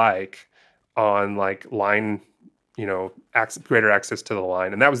as you like on like line, greater access to the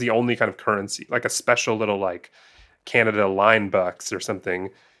line. And that was the only kind of currency, like a special little like Canada line bucks or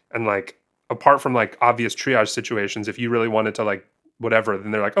something. And like, apart from like obvious triage situations, if you really wanted to like whatever, then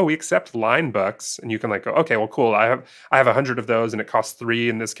they're like, oh, we accept line bucks. And you can like go, okay, well, cool. I have 100 of those and it costs 3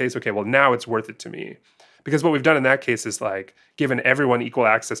 in this case. Okay, well, now it's worth it to me. Because what we've done in that case is like given everyone equal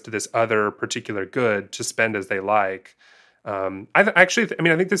access to this other particular good to spend as they like. I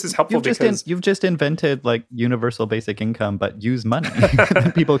think this is helpful because you've just invented like universal basic income, but use money.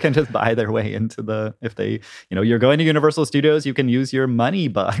 People can just buy their way into if they, you're going to Universal Studios, you can use your money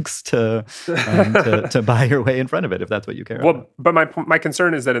bucks to buy your way in front of it if that's what you care about. But my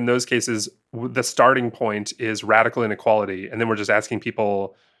concern is that in those cases, the starting point is radical inequality, and then we're just asking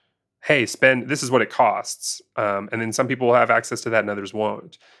people, hey, this is what it costs. And then some people will have access to that and others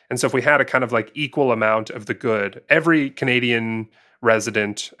won't. And so if we had a kind of like equal amount of the good, every Canadian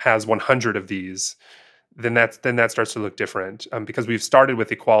resident has 100 of these, then that starts to look different, because we've started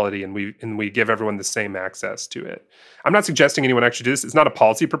with equality and we give everyone the same access to it. I'm not suggesting anyone actually do this. It's not a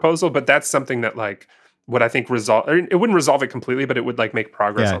policy proposal, but that's something that like would I think it wouldn't resolve it completely, but it would like make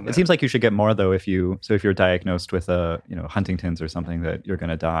progress on that. It seems like you should get more though if you're diagnosed with Huntington's or something that you're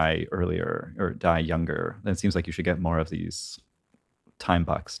going to die earlier or die younger, then it seems like you should get more of these time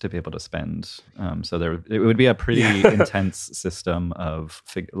bucks to be able to spend. So it would be a pretty intense system of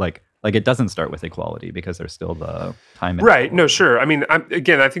like it doesn't start with equality because there's still the time. Right. No, sure. I mean, I think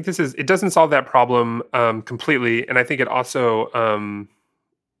it doesn't solve that problem completely. And I think it also,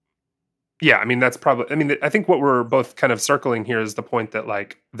 I think what we're both kind of circling here is the point that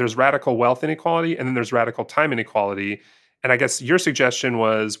like there's radical wealth inequality and then there's radical time inequality. And I guess your suggestion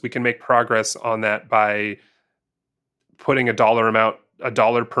was we can make progress on that by putting a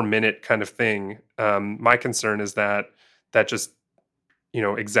 $1 per minute kind of thing. My concern is that just,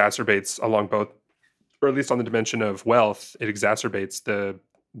 exacerbates along both, or at least on the dimension of wealth, it exacerbates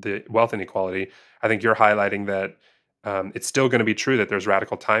the wealth inequality. I think you're highlighting that it's still going to be true that there's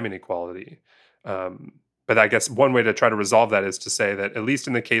radical time inequality. But I guess one way to try to resolve that is to say that at least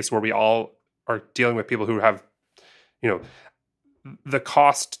in the case where we all are dealing with people who have, the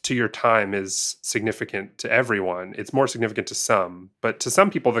cost to your time is significant to everyone. It's more significant to some, but to some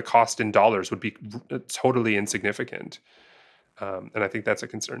people, the cost in dollars would be totally insignificant. And I think that's a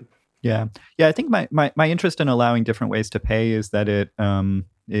concern. Yeah. I think my interest in allowing different ways to pay is that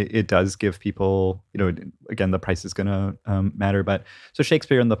it does give people, again, the price is going to matter. But so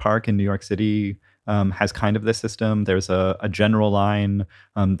Shakespeare in the Park in New York City has kind of this system. There's a general line.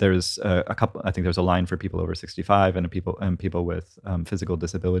 There's a couple. I think there's a line for people over 65 and people with physical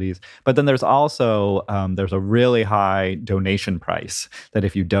disabilities. But then there's also there's a really high donation price that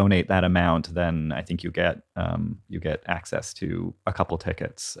if you donate that amount, then I think you get access to a couple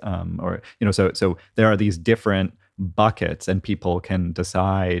tickets. So there are these different buckets, and people can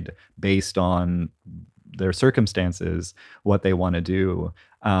decide based on their circumstances what they want to do.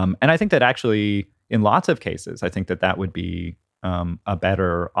 And I think that actually, in lots of cases, I think that would be a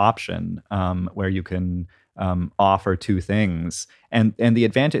better option where you can offer two things. And the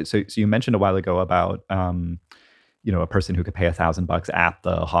advantage, so you mentioned a while ago about a person who could pay $1,000 at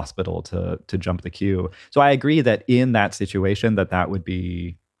the hospital to jump the queue. So I agree that in that situation that would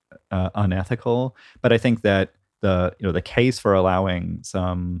be unethical. But I think that the case for allowing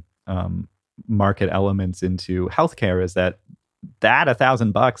some market elements into healthcare is that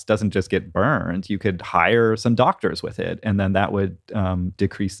 $1,000 doesn't just get burned. You could hire some doctors with it, and then that would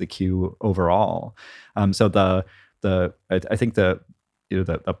decrease the queue overall. So I think the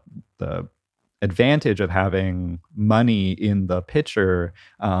advantage of having money in the picture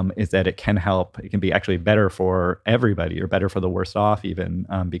is that it can help. It can be actually better for everybody, or better for the worst off even,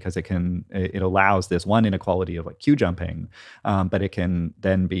 because it allows this one inequality of like queue jumping, but it can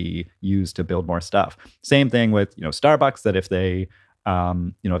then be used to build more stuff. Same thing with Starbucks, that if they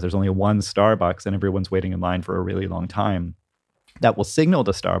if there's only one Starbucks and everyone's waiting in line for a really long time, that will signal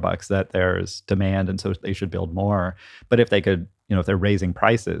to Starbucks that there's demand, and so they should build more. But if they could, if they're raising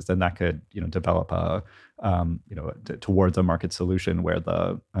prices, then that could, develop a, towards a market solution where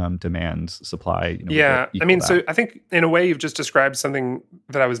the demand supply. So I think in a way you've just described something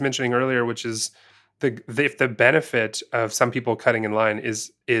that I was mentioning earlier, which is if the benefit of some people cutting in line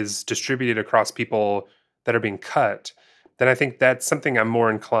is distributed across people that are being cut, then I think that's something I'm more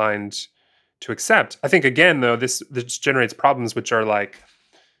inclined to accept. I think, again, though, this generates problems, which are like,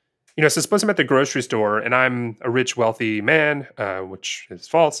 so suppose I'm at the grocery store and I'm a rich, wealthy man, which is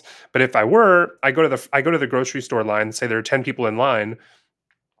false. But if I were, I go to the grocery store line, say there are 10 people in line,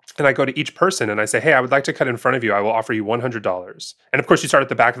 and I go to each person and I say, hey, I would like to cut in front of you. I will offer you $100. And of course, you start at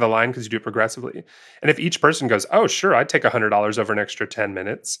the back of the line because you do it progressively. And if each person goes, oh, sure, I'd take $100 over an extra 10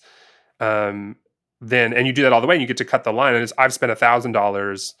 minutes, and you do that all the way, and you get to cut the line. And I've spent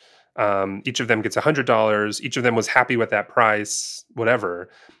 $1,000. Each of them gets $100. Each of them was happy with that price, whatever.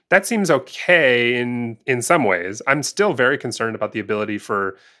 That seems okay in some ways. I'm still very concerned about the ability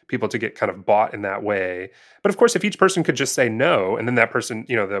for people to get kind of bought in that way. But of course, if each person could just say no, and then that person,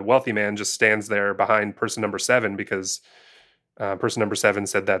 the wealthy man just stands there behind person number 7 because person number 7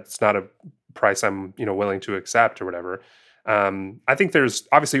 said that's not a price I'm willing to accept or whatever. I think there's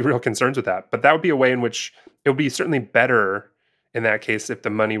obviously real concerns with that, but that would be a way in which it would be certainly better in that case if the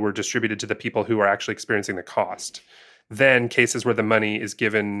money were distributed to the people who are actually experiencing the cost than cases where the money is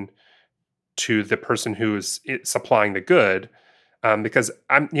given to the person who's supplying the good. Because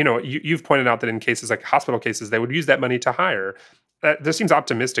you've pointed out that in cases like hospital cases, they would use that money to hire. This seems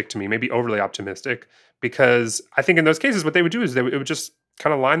optimistic to me, maybe overly optimistic, because I think in those cases, what they would do is it would just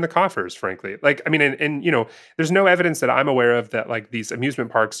kind of line the coffers, frankly. Like, I mean, and there's no evidence that I'm aware of that like these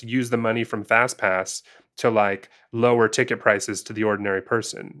amusement parks use the money from FastPass to like lower ticket prices to the ordinary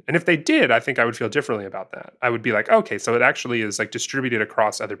person. And if they did, I think I would feel differently about that. I would be like, okay, so it actually is like distributed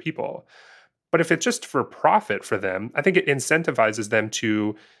across other people. But if it's just for profit for them, I think it incentivizes them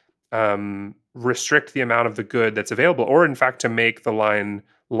to restrict the amount of the good that's available, or in fact to make the line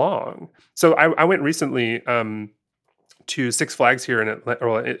long. So I went recently to Six Flags here in Atlanta,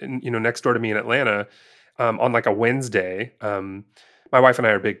 or next door to me in Atlanta, on like a Wednesday. My wife and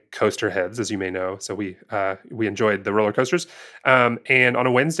I are big coaster heads, as you may know, so we enjoyed the roller coasters. And on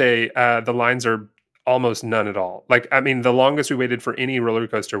a Wednesday, the lines are almost none at all. Like, I mean, the longest we waited for any roller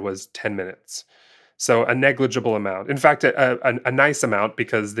coaster was 10 minutes. So a negligible amount. In fact, a nice amount,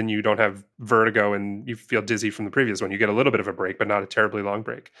 because then you don't have vertigo and you feel dizzy from the previous one. You get a little bit of a break, but not a terribly long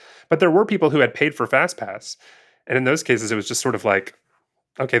break. But there were people who had paid for FastPass. And in those cases, it was just sort of like,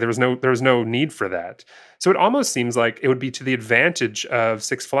 okay, there was no need for that. So it almost seems like it would be to the advantage of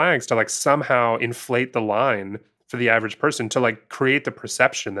Six Flags to like somehow inflate the line for the average person, to like create the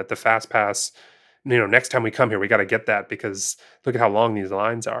perception that the FastPass, next time we come here, we got to get that because look at how long these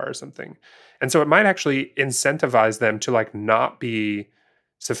lines are or something. And so it might actually incentivize them to like not be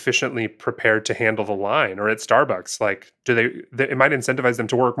sufficiently prepared to handle the line. Or at Starbucks, like it might incentivize them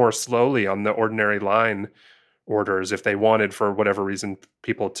to work more slowly on the ordinary line orders if they wanted, for whatever reason,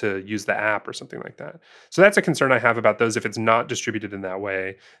 people to use the app or something like that. So that's a concern I have about those if it's not distributed in that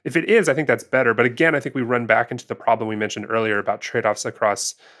way. If it is, I think that's better. But again, I think we run back into the problem we mentioned earlier about trade-offs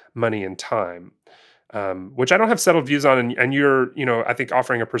across money and time, which I don't have settled views on. And you're, I think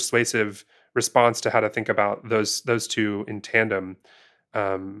offering a persuasive response to how to think about those two in tandem.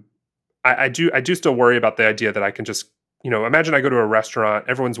 I do still worry about the idea that I can just, imagine I go to a restaurant,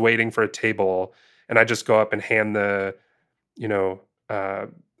 everyone's waiting for a table, and I just go up and hand the,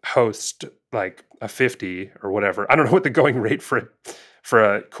 host like a 50 or whatever. I don't know what the going rate for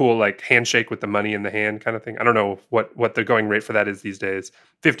a cool like handshake with the money in the hand kind of thing. I don't know what the going rate for that is these days.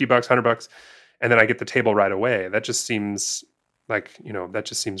 $50, $100, and then I get the table right away. That just seems like, that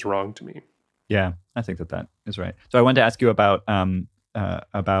just seems wrong to me. Yeah, I think that is right. So I wanted to ask you about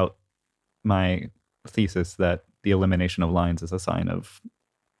my thesis that the elimination of lines is a sign of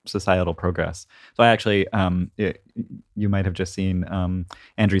societal progress. So I actually, you might have just seen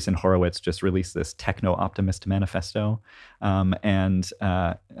Andreessen Horowitz just released this techno-optimist manifesto, and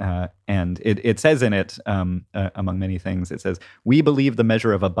it says in it, among many things, it says, "We believe the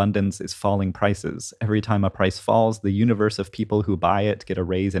measure of abundance is falling prices. Every time a price falls, the universe of people who buy it get a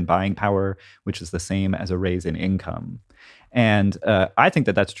raise in buying power, which is the same as a raise in income." And I think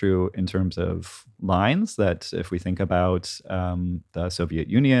that that's true in terms of lines, that if we think about the Soviet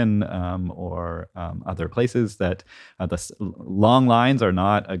Union or other places, that the long lines are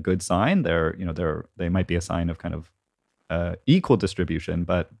not a good sign. They might be a sign of kind of equal distribution,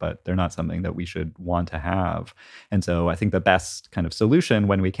 but they're not something that we should want to have. And so I think the best kind of solution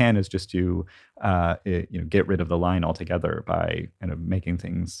when we can is just to get rid of the line altogether by kind of making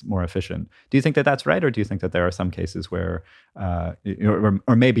things more efficient. Do you think that that's right, or do you think that there are some cases where,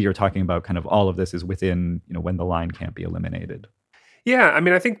 or maybe you're talking about kind of all of this is within when the line can't be eliminated? Yeah, I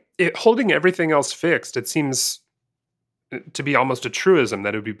mean, I think holding everything else fixed, it seems to be almost a truism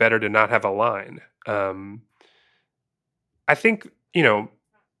that it would be better to not have a line. I think, it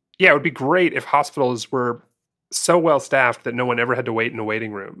would be great if hospitals were so well staffed that no one ever had to wait in a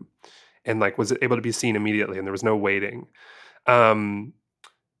waiting room and like was able to be seen immediately and there was no waiting. So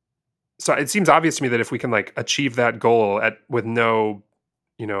it seems obvious to me that if we can like achieve that goal with no,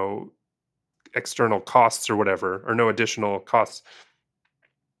 external costs or whatever, or no additional costs,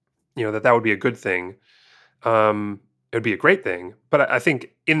 that would be a good thing. It would be a great thing. But I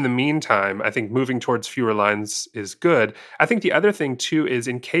think in the meantime, I think moving towards fewer lines is good. I think the other thing too is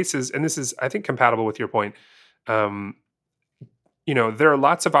in cases, and this is, I think, compatible with your point, there are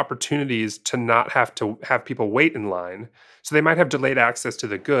lots of opportunities to not have to have people wait in line. So they might have delayed access to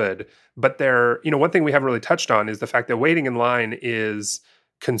the good, but one thing we haven't really touched on is the fact that waiting in line is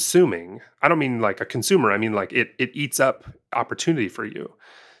consuming. I don't mean like a consumer. I mean like it eats up opportunity for you.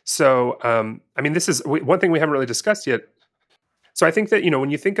 So, this is one thing we haven't really discussed yet. So I think that,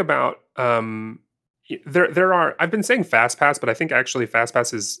 when you think about there are, I've been saying Fast Pass, but I think actually Fast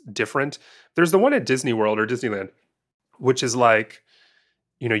Pass is different. There's the one at Disney World or Disneyland, which is like,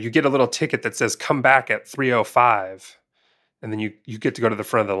 you get a little ticket that says come back at 3:05, and then you get to go to the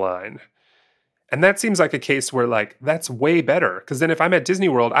front of the line. And that seems like a case where like that's way better, because then if I'm at Disney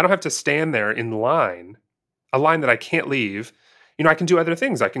World, I don't have to stand there in line, a line that I can't leave. I can do other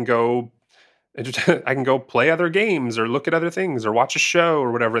things. I can go play other games or look at other things or watch a show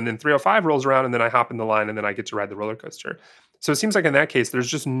or whatever. And then 3:05 rolls around and then I hop in the line and then I get to ride the roller coaster. So it seems like in that case,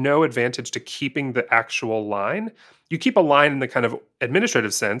 there's just no advantage to keeping the actual line. You keep a line in the kind of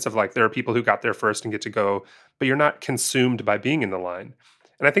administrative sense of like, there are people who got there first and get to go, but you're not consumed by being in the line.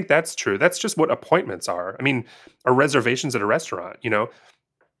 And I think that's true. That's just what appointments are. I mean, or reservations at a restaurant,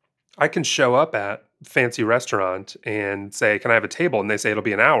 I can show up at fancy restaurant and say, can I have a table? And they say it'll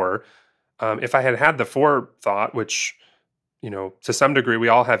be an hour. If I had the forethought, which, to some degree, we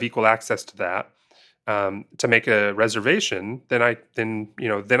all have equal access to that, to make a reservation, then I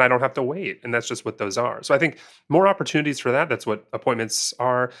don't have to wait. And that's just what those are. So I think more opportunities for that. That's what appointments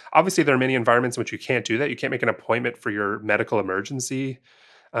are. Obviously, there are many environments in which you can't do that. You can't make an appointment for your medical emergency.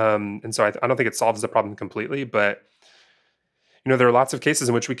 And so I don't think it solves the problem completely, but there are lots of cases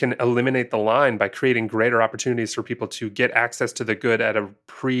in which we can eliminate the line by creating greater opportunities for people to get access to the good at a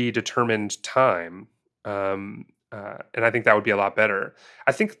predetermined time. And I think that would be a lot better.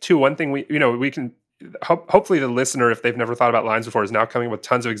 I think too, one thing we can, hopefully the listener, if they've never thought about lines before, is now coming with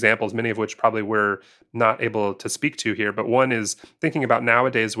tons of examples, many of which probably we're not able to speak to here. But one is thinking about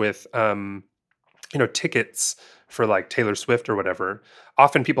nowadays with, tickets for like Taylor Swift or whatever.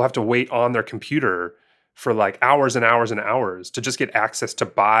 Often people have to wait on their computer for like hours and hours and hours to just get access to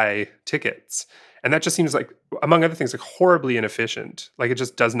buy tickets. And that just seems like, among other things, like horribly inefficient. Like it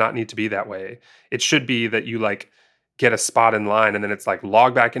just does not need to be that way. It should be that you like get a spot in line and then it's like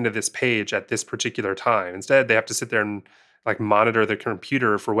log back into this page at this particular time. Instead, they have to sit there and like monitor their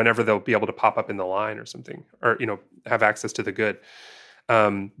computer for whenever they'll be able to pop up in the line or something, or, have access to the good.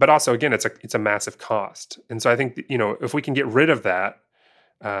 But also, again, it's a massive cost. And so I think, if we can get rid of that,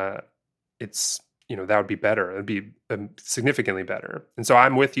 it's, that would be better. It'd be significantly better. And so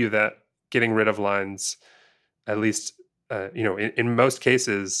I'm with you that getting rid of lines, at least, in most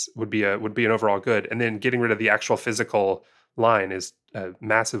cases, would be an overall good. And then getting rid of the actual physical line is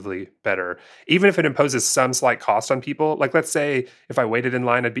massively better, even if it imposes some slight cost on people. Like, let's say if I waited in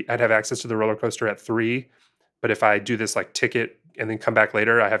line, I'd have access to the roller coaster at 3. But if I do this like ticket and then come back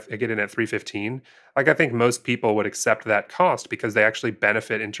later, I get in at 3:15. Like, I think most people would accept that cost because they actually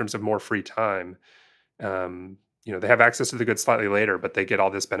benefit in terms of more free time. They have access to the goods slightly later, but they get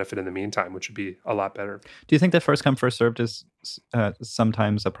all this benefit in the meantime, which would be a lot better. Do you think that first come, first served is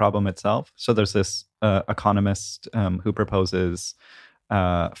sometimes a problem itself? So there's this economist who proposes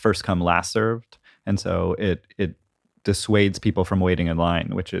first come, last served. And so it dissuades people from waiting in line,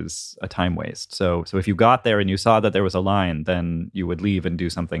 which is a time waste. So if you got there and you saw that there was a line, then you would leave and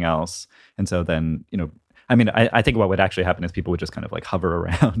do something else. And so then, I think what would actually happen is people would just kind of like hover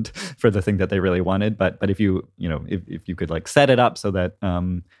around for the thing that they really wanted. But if you, if you could like set it up so that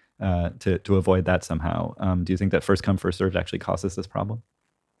to avoid that somehow, do you think that first come, first served actually causes this problem?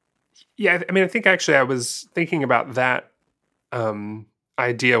 Yeah, I think actually I was thinking about that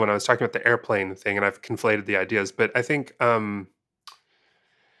idea when I was talking about the airplane thing, and I've conflated the ideas. But I think, I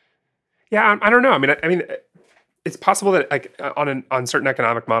don't know. I mean, it's possible that like on certain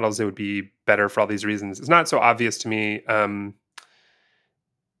economic models, it would be better for all these reasons. It's not so obvious to me.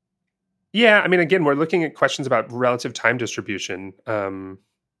 Again, we're looking at questions about relative time distribution. I'm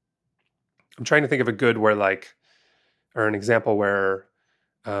trying to think of a good where like, or an example where,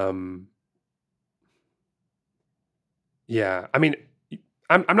 I'm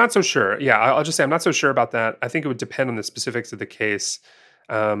not so sure. Yeah, I'll just say I'm not so sure about that. I think it would depend on the specifics of the case.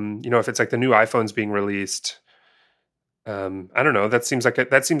 If it's like the new iPhone's being released, I don't know. That seems like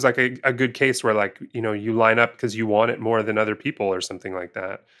a good case where like, you line up because you want it more than other people or something like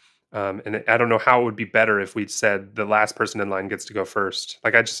that. And I don't know how it would be better if we said the last person in line gets to go first.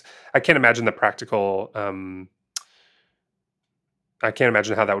 Like I can't imagine the practical. I can't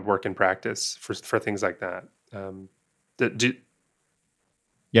imagine how that would work in practice for things like that.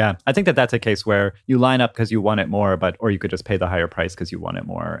 Yeah, I think that's a case where you line up because you want it more, or you could just pay the higher price because you want it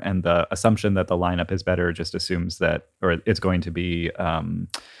more. And the assumption that the lineup is better just assumes that, or it's going to be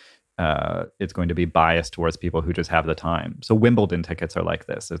biased towards people who just have the time. So Wimbledon tickets are like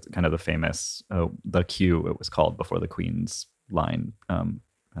this. It's kind of the famous the queue, it was called, before the Queen's line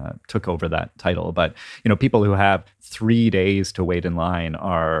took over that title. But people who have 3 days to wait in line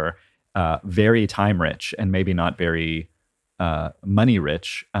are very time rich and maybe not very money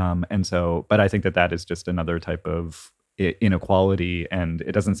rich. But I think that is just another type of inequality, and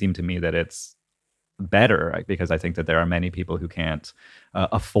it doesn't seem to me that it's better, because I think that there are many people who can't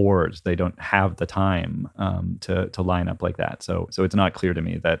afford, they don't have the time to line up like that. So it's not clear to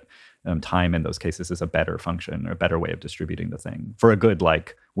me that time in those cases is a better function or a better way of distributing the thing for a good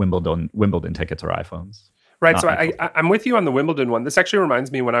like Wimbledon tickets or iPhones. Right. So I'm with you on the Wimbledon one. This actually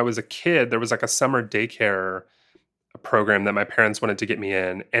reminds me, when I was a kid, there was like a summer daycare program that my parents wanted to get me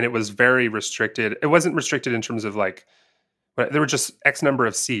in, and it was very restricted. It wasn't restricted in terms of like, there were just X number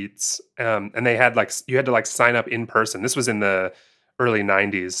of seats, and they had like, you had to like sign up in person. This was in the early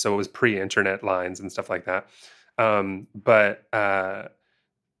 90s, so it was pre-internet lines and stuff like that. But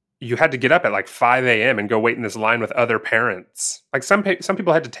you had to get up at like 5 a.m. and go wait in this line with other parents. Like some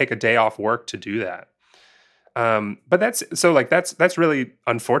people had to take a day off work to do that. But that's really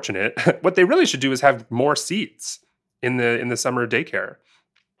unfortunate. What they really should do is have more seats in the summer daycare.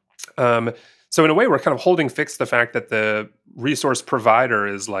 So in a way, we're kind of holding fixed the fact that the resource provider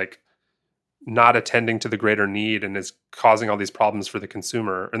is like not attending to the greater need and is causing all these problems for the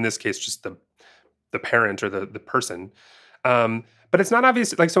consumer. In this case, just the parent or the person. But it's not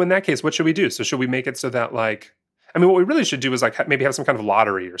obvious. Like, so in that case, what should we do? So should we make it so that like, I mean, what we really should do is like maybe have some kind of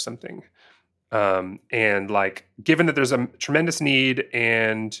lottery or something. And like, given that there's a tremendous need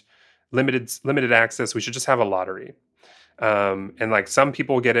and limited access, we should just have a lottery. And like some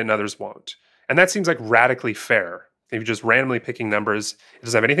people will get it and others won't. And that seems like radically fair. If you're just randomly picking numbers, it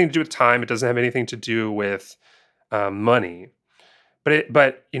doesn't have anything to do with time. It doesn't have anything to do with money.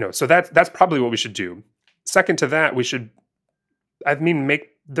 But so that's probably what we should do. Second to that, we should, make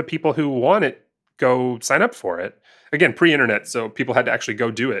the people who want it go sign up for it. Again, pre-internet, so people had to actually go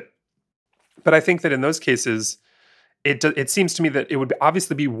do it. But I think that in those cases, it seems to me that it would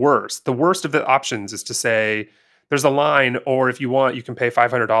obviously be worse. The worst of the options is to say, there's a line, or if you want, you can pay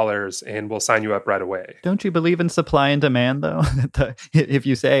 $500 and we'll sign you up right away. Don't you believe in supply and demand, though? If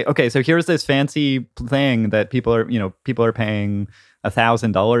you say, okay, so here's this fancy thing that people are paying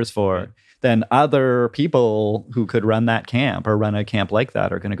 $1,000 for, then other people who could run that camp or run a camp like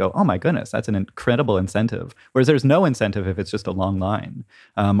that are going to go, oh my goodness, that's an incredible incentive. Whereas there's no incentive if it's just a long line,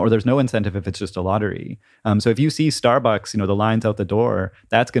 or there's no incentive if it's just a lottery. So if you see Starbucks, the lines out the door,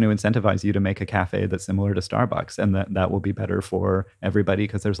 that's going to incentivize you to make a cafe that's similar to Starbucks, and that will be better for everybody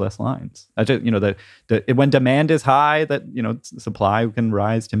because there's less lines. When demand is high, that supply can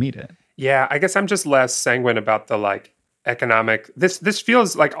rise to meet it. Yeah, I guess I'm just less sanguine about the like economic. This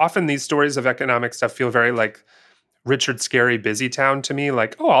feels like often these stories of economic stuff feel very like Richard Scarry Busy Town to me.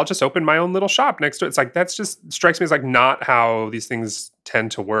 Like, oh, I'll just open my own little shop next to it. It's like, that's just strikes me as like not how these things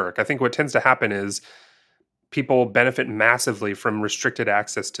tend to work. I think what tends to happen is people benefit massively from restricted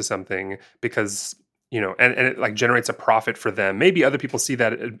access to something because, and it like generates a profit for them. Maybe other people see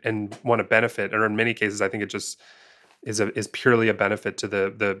that and want to benefit. Or in many cases, I think it just is purely a benefit to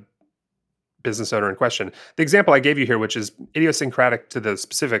the business owner in question. The example I gave you here, which is idiosyncratic to the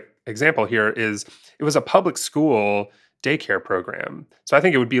specific example here, is it was a public school daycare program. So I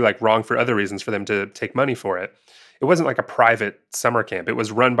think it would be like wrong for other reasons for them to take money for it. It wasn't like a private summer camp. It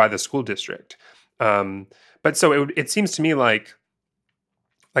was run by the school district. But so it seems to me like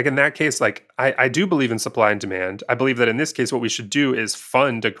in that case, like I do believe in supply and demand. I believe that in this case, what we should do is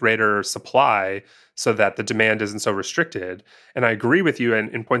fund a greater supply so that the demand isn't so restricted. And I agree with you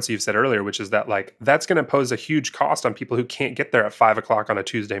in points that you've said earlier, which is that like that's going to pose a huge cost on people who can't get there at 5 o'clock on a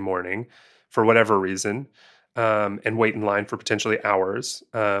Tuesday morning for whatever reason, and wait in line for potentially hours.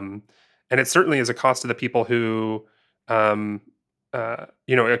 And it certainly is a cost to the people who, a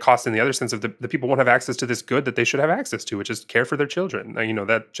cost in the other sense of the people won't have access to this good that they should have access to, which is care for their children.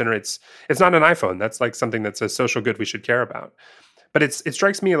 That generates, it's not an iPhone. That's like something that's a social good we should care about. But it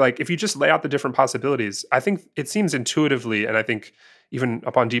strikes me like if you just lay out the different possibilities, I think it seems intuitively, and I think even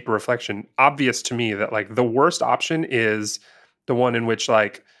upon deeper reflection, obvious to me that like the worst option is the one in which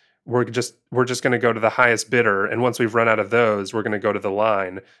like we're just going to go to the highest bidder, and once we've run out of those, we're going to go to the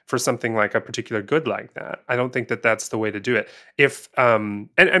line for something like a particular good like that. I don't think that that's the way to do it. If and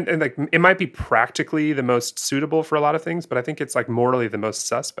like it might be practically the most suitable for a lot of things, but I think it's like morally the most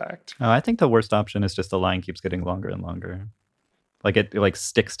suspect. I think the worst option is just the line keeps getting longer and longer. Like it like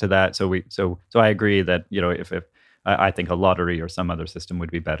sticks to that. So I agree that if I think a lottery or some other system would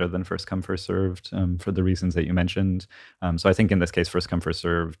be better than first come first served, for the reasons that you mentioned. So I think in this case, first come first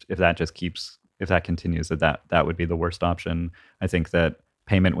served. If that continues, that would be the worst option. I think that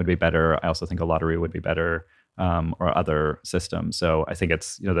payment would be better. I also think a lottery would be better. or other systems. So I think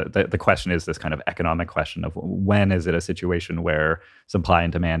it's, the question is this kind of economic question of when is it a situation where supply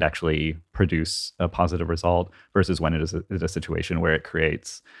and demand actually produce a positive result versus when it is a situation where it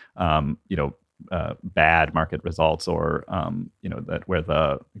creates bad market results, or that where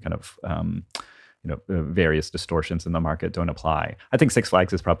the kind of various distortions in the market don't apply. I think Six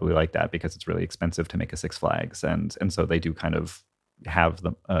Flags is probably like that because it's really expensive to make a Six Flags, and so they do kind of have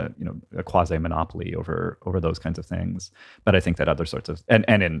the a quasi monopoly over those kinds of things. But I think that other sorts of and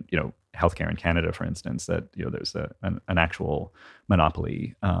in healthcare in Canada, for instance, that there's an actual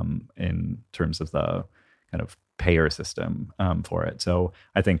monopoly in terms of the kind of payer system for it. So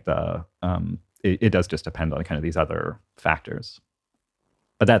I think it does just depend on kind of these other factors.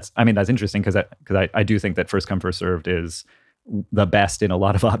 But that's interesting because I do think that first come first served is the best in a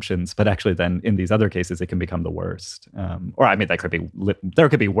lot of options, but actually then in these other cases it can become the worst. There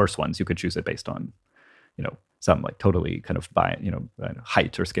could be worse ones. You could choose it based on some like totally kind of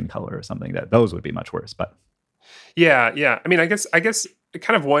height or skin color or something. That those would be much worse. But yeah. I guess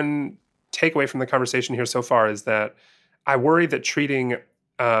kind of one takeaway from the conversation here so far is that I worry that treating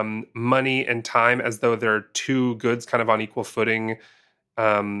money and time as though they're two goods kind of on equal footing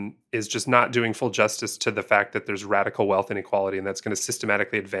is just not doing full justice to the fact that there's radical wealth inequality, and that's going to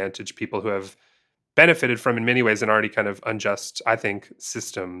systematically advantage people who have benefited from, in many ways, an already kind of unjust, I think,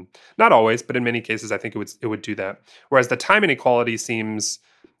 system. Not always, but in many cases, I think it would do that. Whereas the time inequality seems,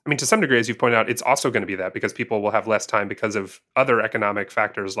 to some degree, as you've pointed out, it's also going to be that because people will have less time because of other economic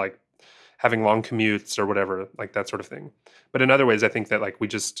factors like having long commutes or whatever, like that sort of thing. But in other ways, I think that like we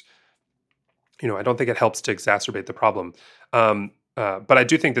just, I don't think it helps to exacerbate the problem. But I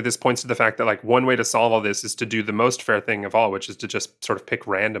do think that this points to the fact that like one way to solve all this is to do the most fair thing of all, which is to just sort of pick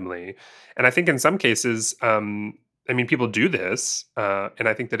randomly. And I think in some cases, people do this, and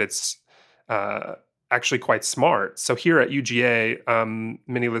I think that it's actually quite smart. So here at UGA,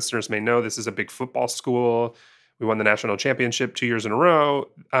 many listeners may know this is a big football school. We won the national championship 2 years in a row.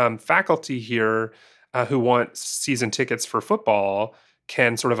 Faculty here who want season tickets for football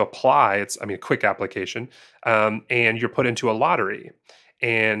can sort of apply. It's, a quick application, and you're put into a lottery.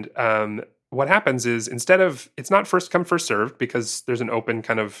 And what happens is it's not first come, first served because there's an open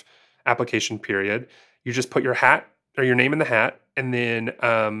kind of application period. You just put your hat or your name in the hat, and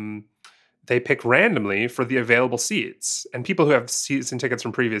then they pick randomly for the available seats. And people who have season tickets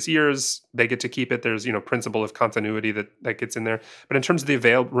from previous years, they get to keep it. There's, principle of continuity that gets in there. But in terms of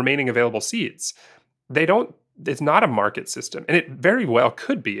the remaining available seats, it's not a market system. And it very well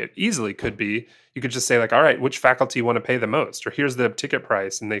could be. It easily could be. You could just say like, all right, which faculty want to pay the most? Or here's the ticket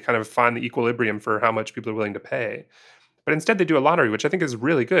price. And they kind of find the equilibrium for how much people are willing to pay. But instead they do a lottery, which I think is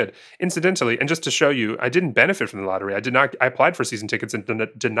really good. Incidentally, and just to show you, I didn't benefit from the lottery. I applied for season tickets and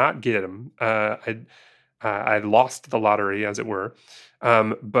did not get them. I lost the lottery, as it were.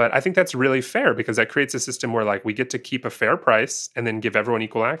 But I think that's really fair because that creates a system where like we get to keep a fair price and then give everyone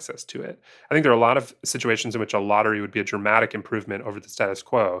equal access to it. I think there are a lot of situations in which a lottery would be a dramatic improvement over the status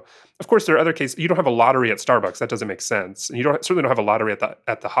quo. Of course, there are other cases. You don't have a lottery at Starbucks. That doesn't make sense. And you certainly don't have a lottery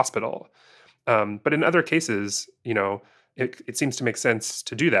at the hospital. But in other cases, it seems to make sense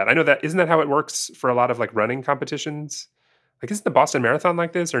to do that. I know that isn't that how it works for a lot of like running competitions? Like, isn't the Boston Marathon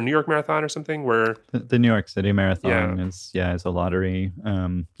like this, or New York Marathon or something? Where the New York City Marathon is a lottery.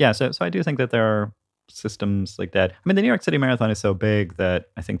 So I do think that there are systems like that. The New York City Marathon is so big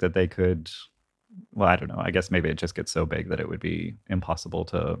that I think that they could. Well, I don't know. I guess maybe it just gets so big that it would be impossible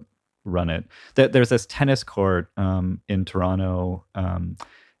to run it. There's this tennis court in Toronto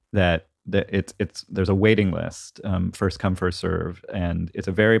that there's a waiting list, first come first serve, and it's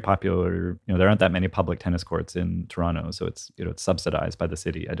a very popular. There aren't that many public tennis courts in Toronto, so it's it's subsidized by the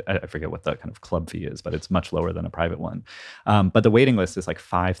city. I forget what the kind of club fee is, but it's much lower than a private one. But the waiting list is like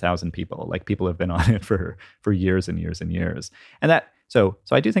 5,000 people. Like people have been on it for years and years and years, and that. So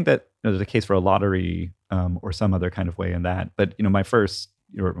I do think that there's a case for a lottery or some other kind of way in that. But my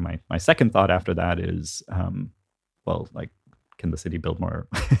second thought after that is, can the city build more?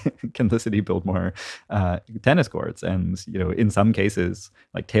 Can the city build more tennis courts? And in some cases,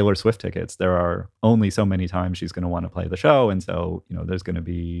 like Taylor Swift tickets, there are only so many times she's going to want to play the show, and so there's going to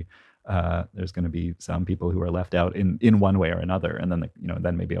be some people who are left out in one way or another, and then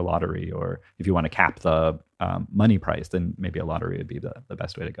then maybe a lottery, or if you want to cap the money price, then maybe a lottery would be the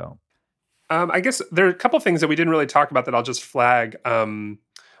best way to go. I guess there are a couple things that we didn't really talk about that I'll just flag.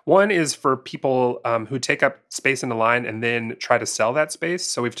 One is for people who take up space in the line and then try to sell that space.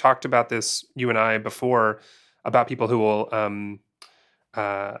 So we've talked about this, you and I, before, about people who will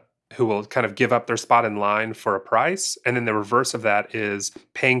kind of give up their spot in line for a price. And then the reverse of that is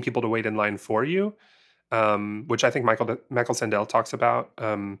paying people to wait in line for you. which I think Michael Sandel talks about.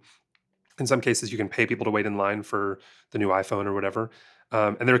 In some cases, you can pay people to wait in line for the new iPhone or whatever.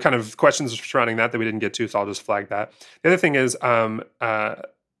 And there are kind of questions surrounding that we didn't get to, so I'll just flag that. The other thing is, I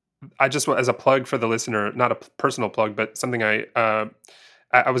just, as a plug for the listener, not a personal plug, but something I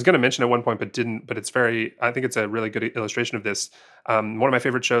was going to mention at one point, but didn't. But I think it's a really good illustration of this. One of my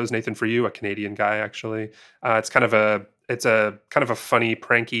favorite shows, Nathan For You, a Canadian guy actually. It's kind of a funny,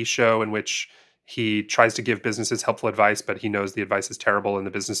 pranky show in which he tries to give businesses helpful advice, but he knows the advice is terrible and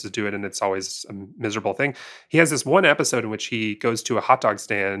the businesses do it, and it's always a miserable thing. He has this one episode in which he goes to a hot dog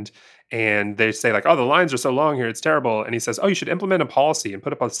stand and they say like, oh, the lines are so long here, it's terrible. And he says, oh, you should implement a policy and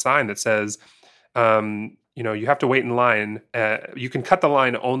put up a sign that says, you have to wait in line. You can cut the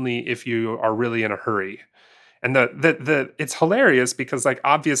line only if you are really in a hurry. And it's hilarious because like,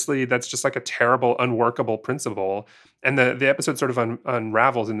 obviously that's just like a terrible, unworkable principle. And the episode sort of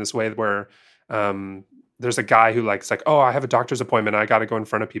unravels in this way where, there's a guy who it's like, oh, I have a doctor's appointment. I got to go in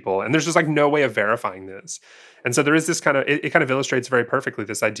front of people. And there's just like no way of verifying this. And so there is this kind of, it kind of illustrates very perfectly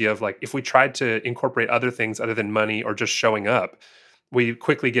this idea of like, if we tried to incorporate other things other than money or just showing up, we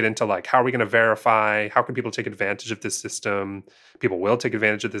quickly get into like, how are we going to verify? How can people take advantage of this system? People will take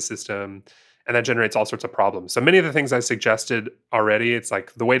advantage of this system. And that generates all sorts of problems. So many of the things I suggested already, it's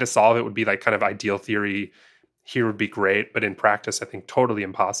like the way to solve it would be like kind of ideal theory. Here would be great, but in practice, I think totally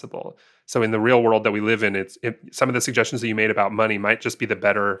impossible. So in the real world that we live in, some of the suggestions that you made about money might just be the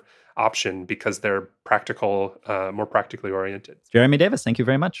better option because they're practical, more practically oriented. Jeremy Davis, thank you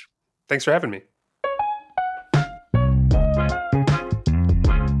very much. Thanks for having me.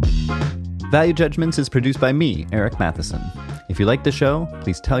 Value Judgments is produced by me, Eric Matheson. If you like the show,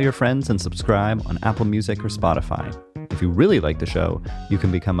 please tell your friends and subscribe on Apple Music or Spotify. If you really like the show, you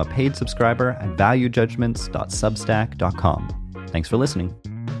can become a paid subscriber at valuejudgments.substack.com. Thanks for listening.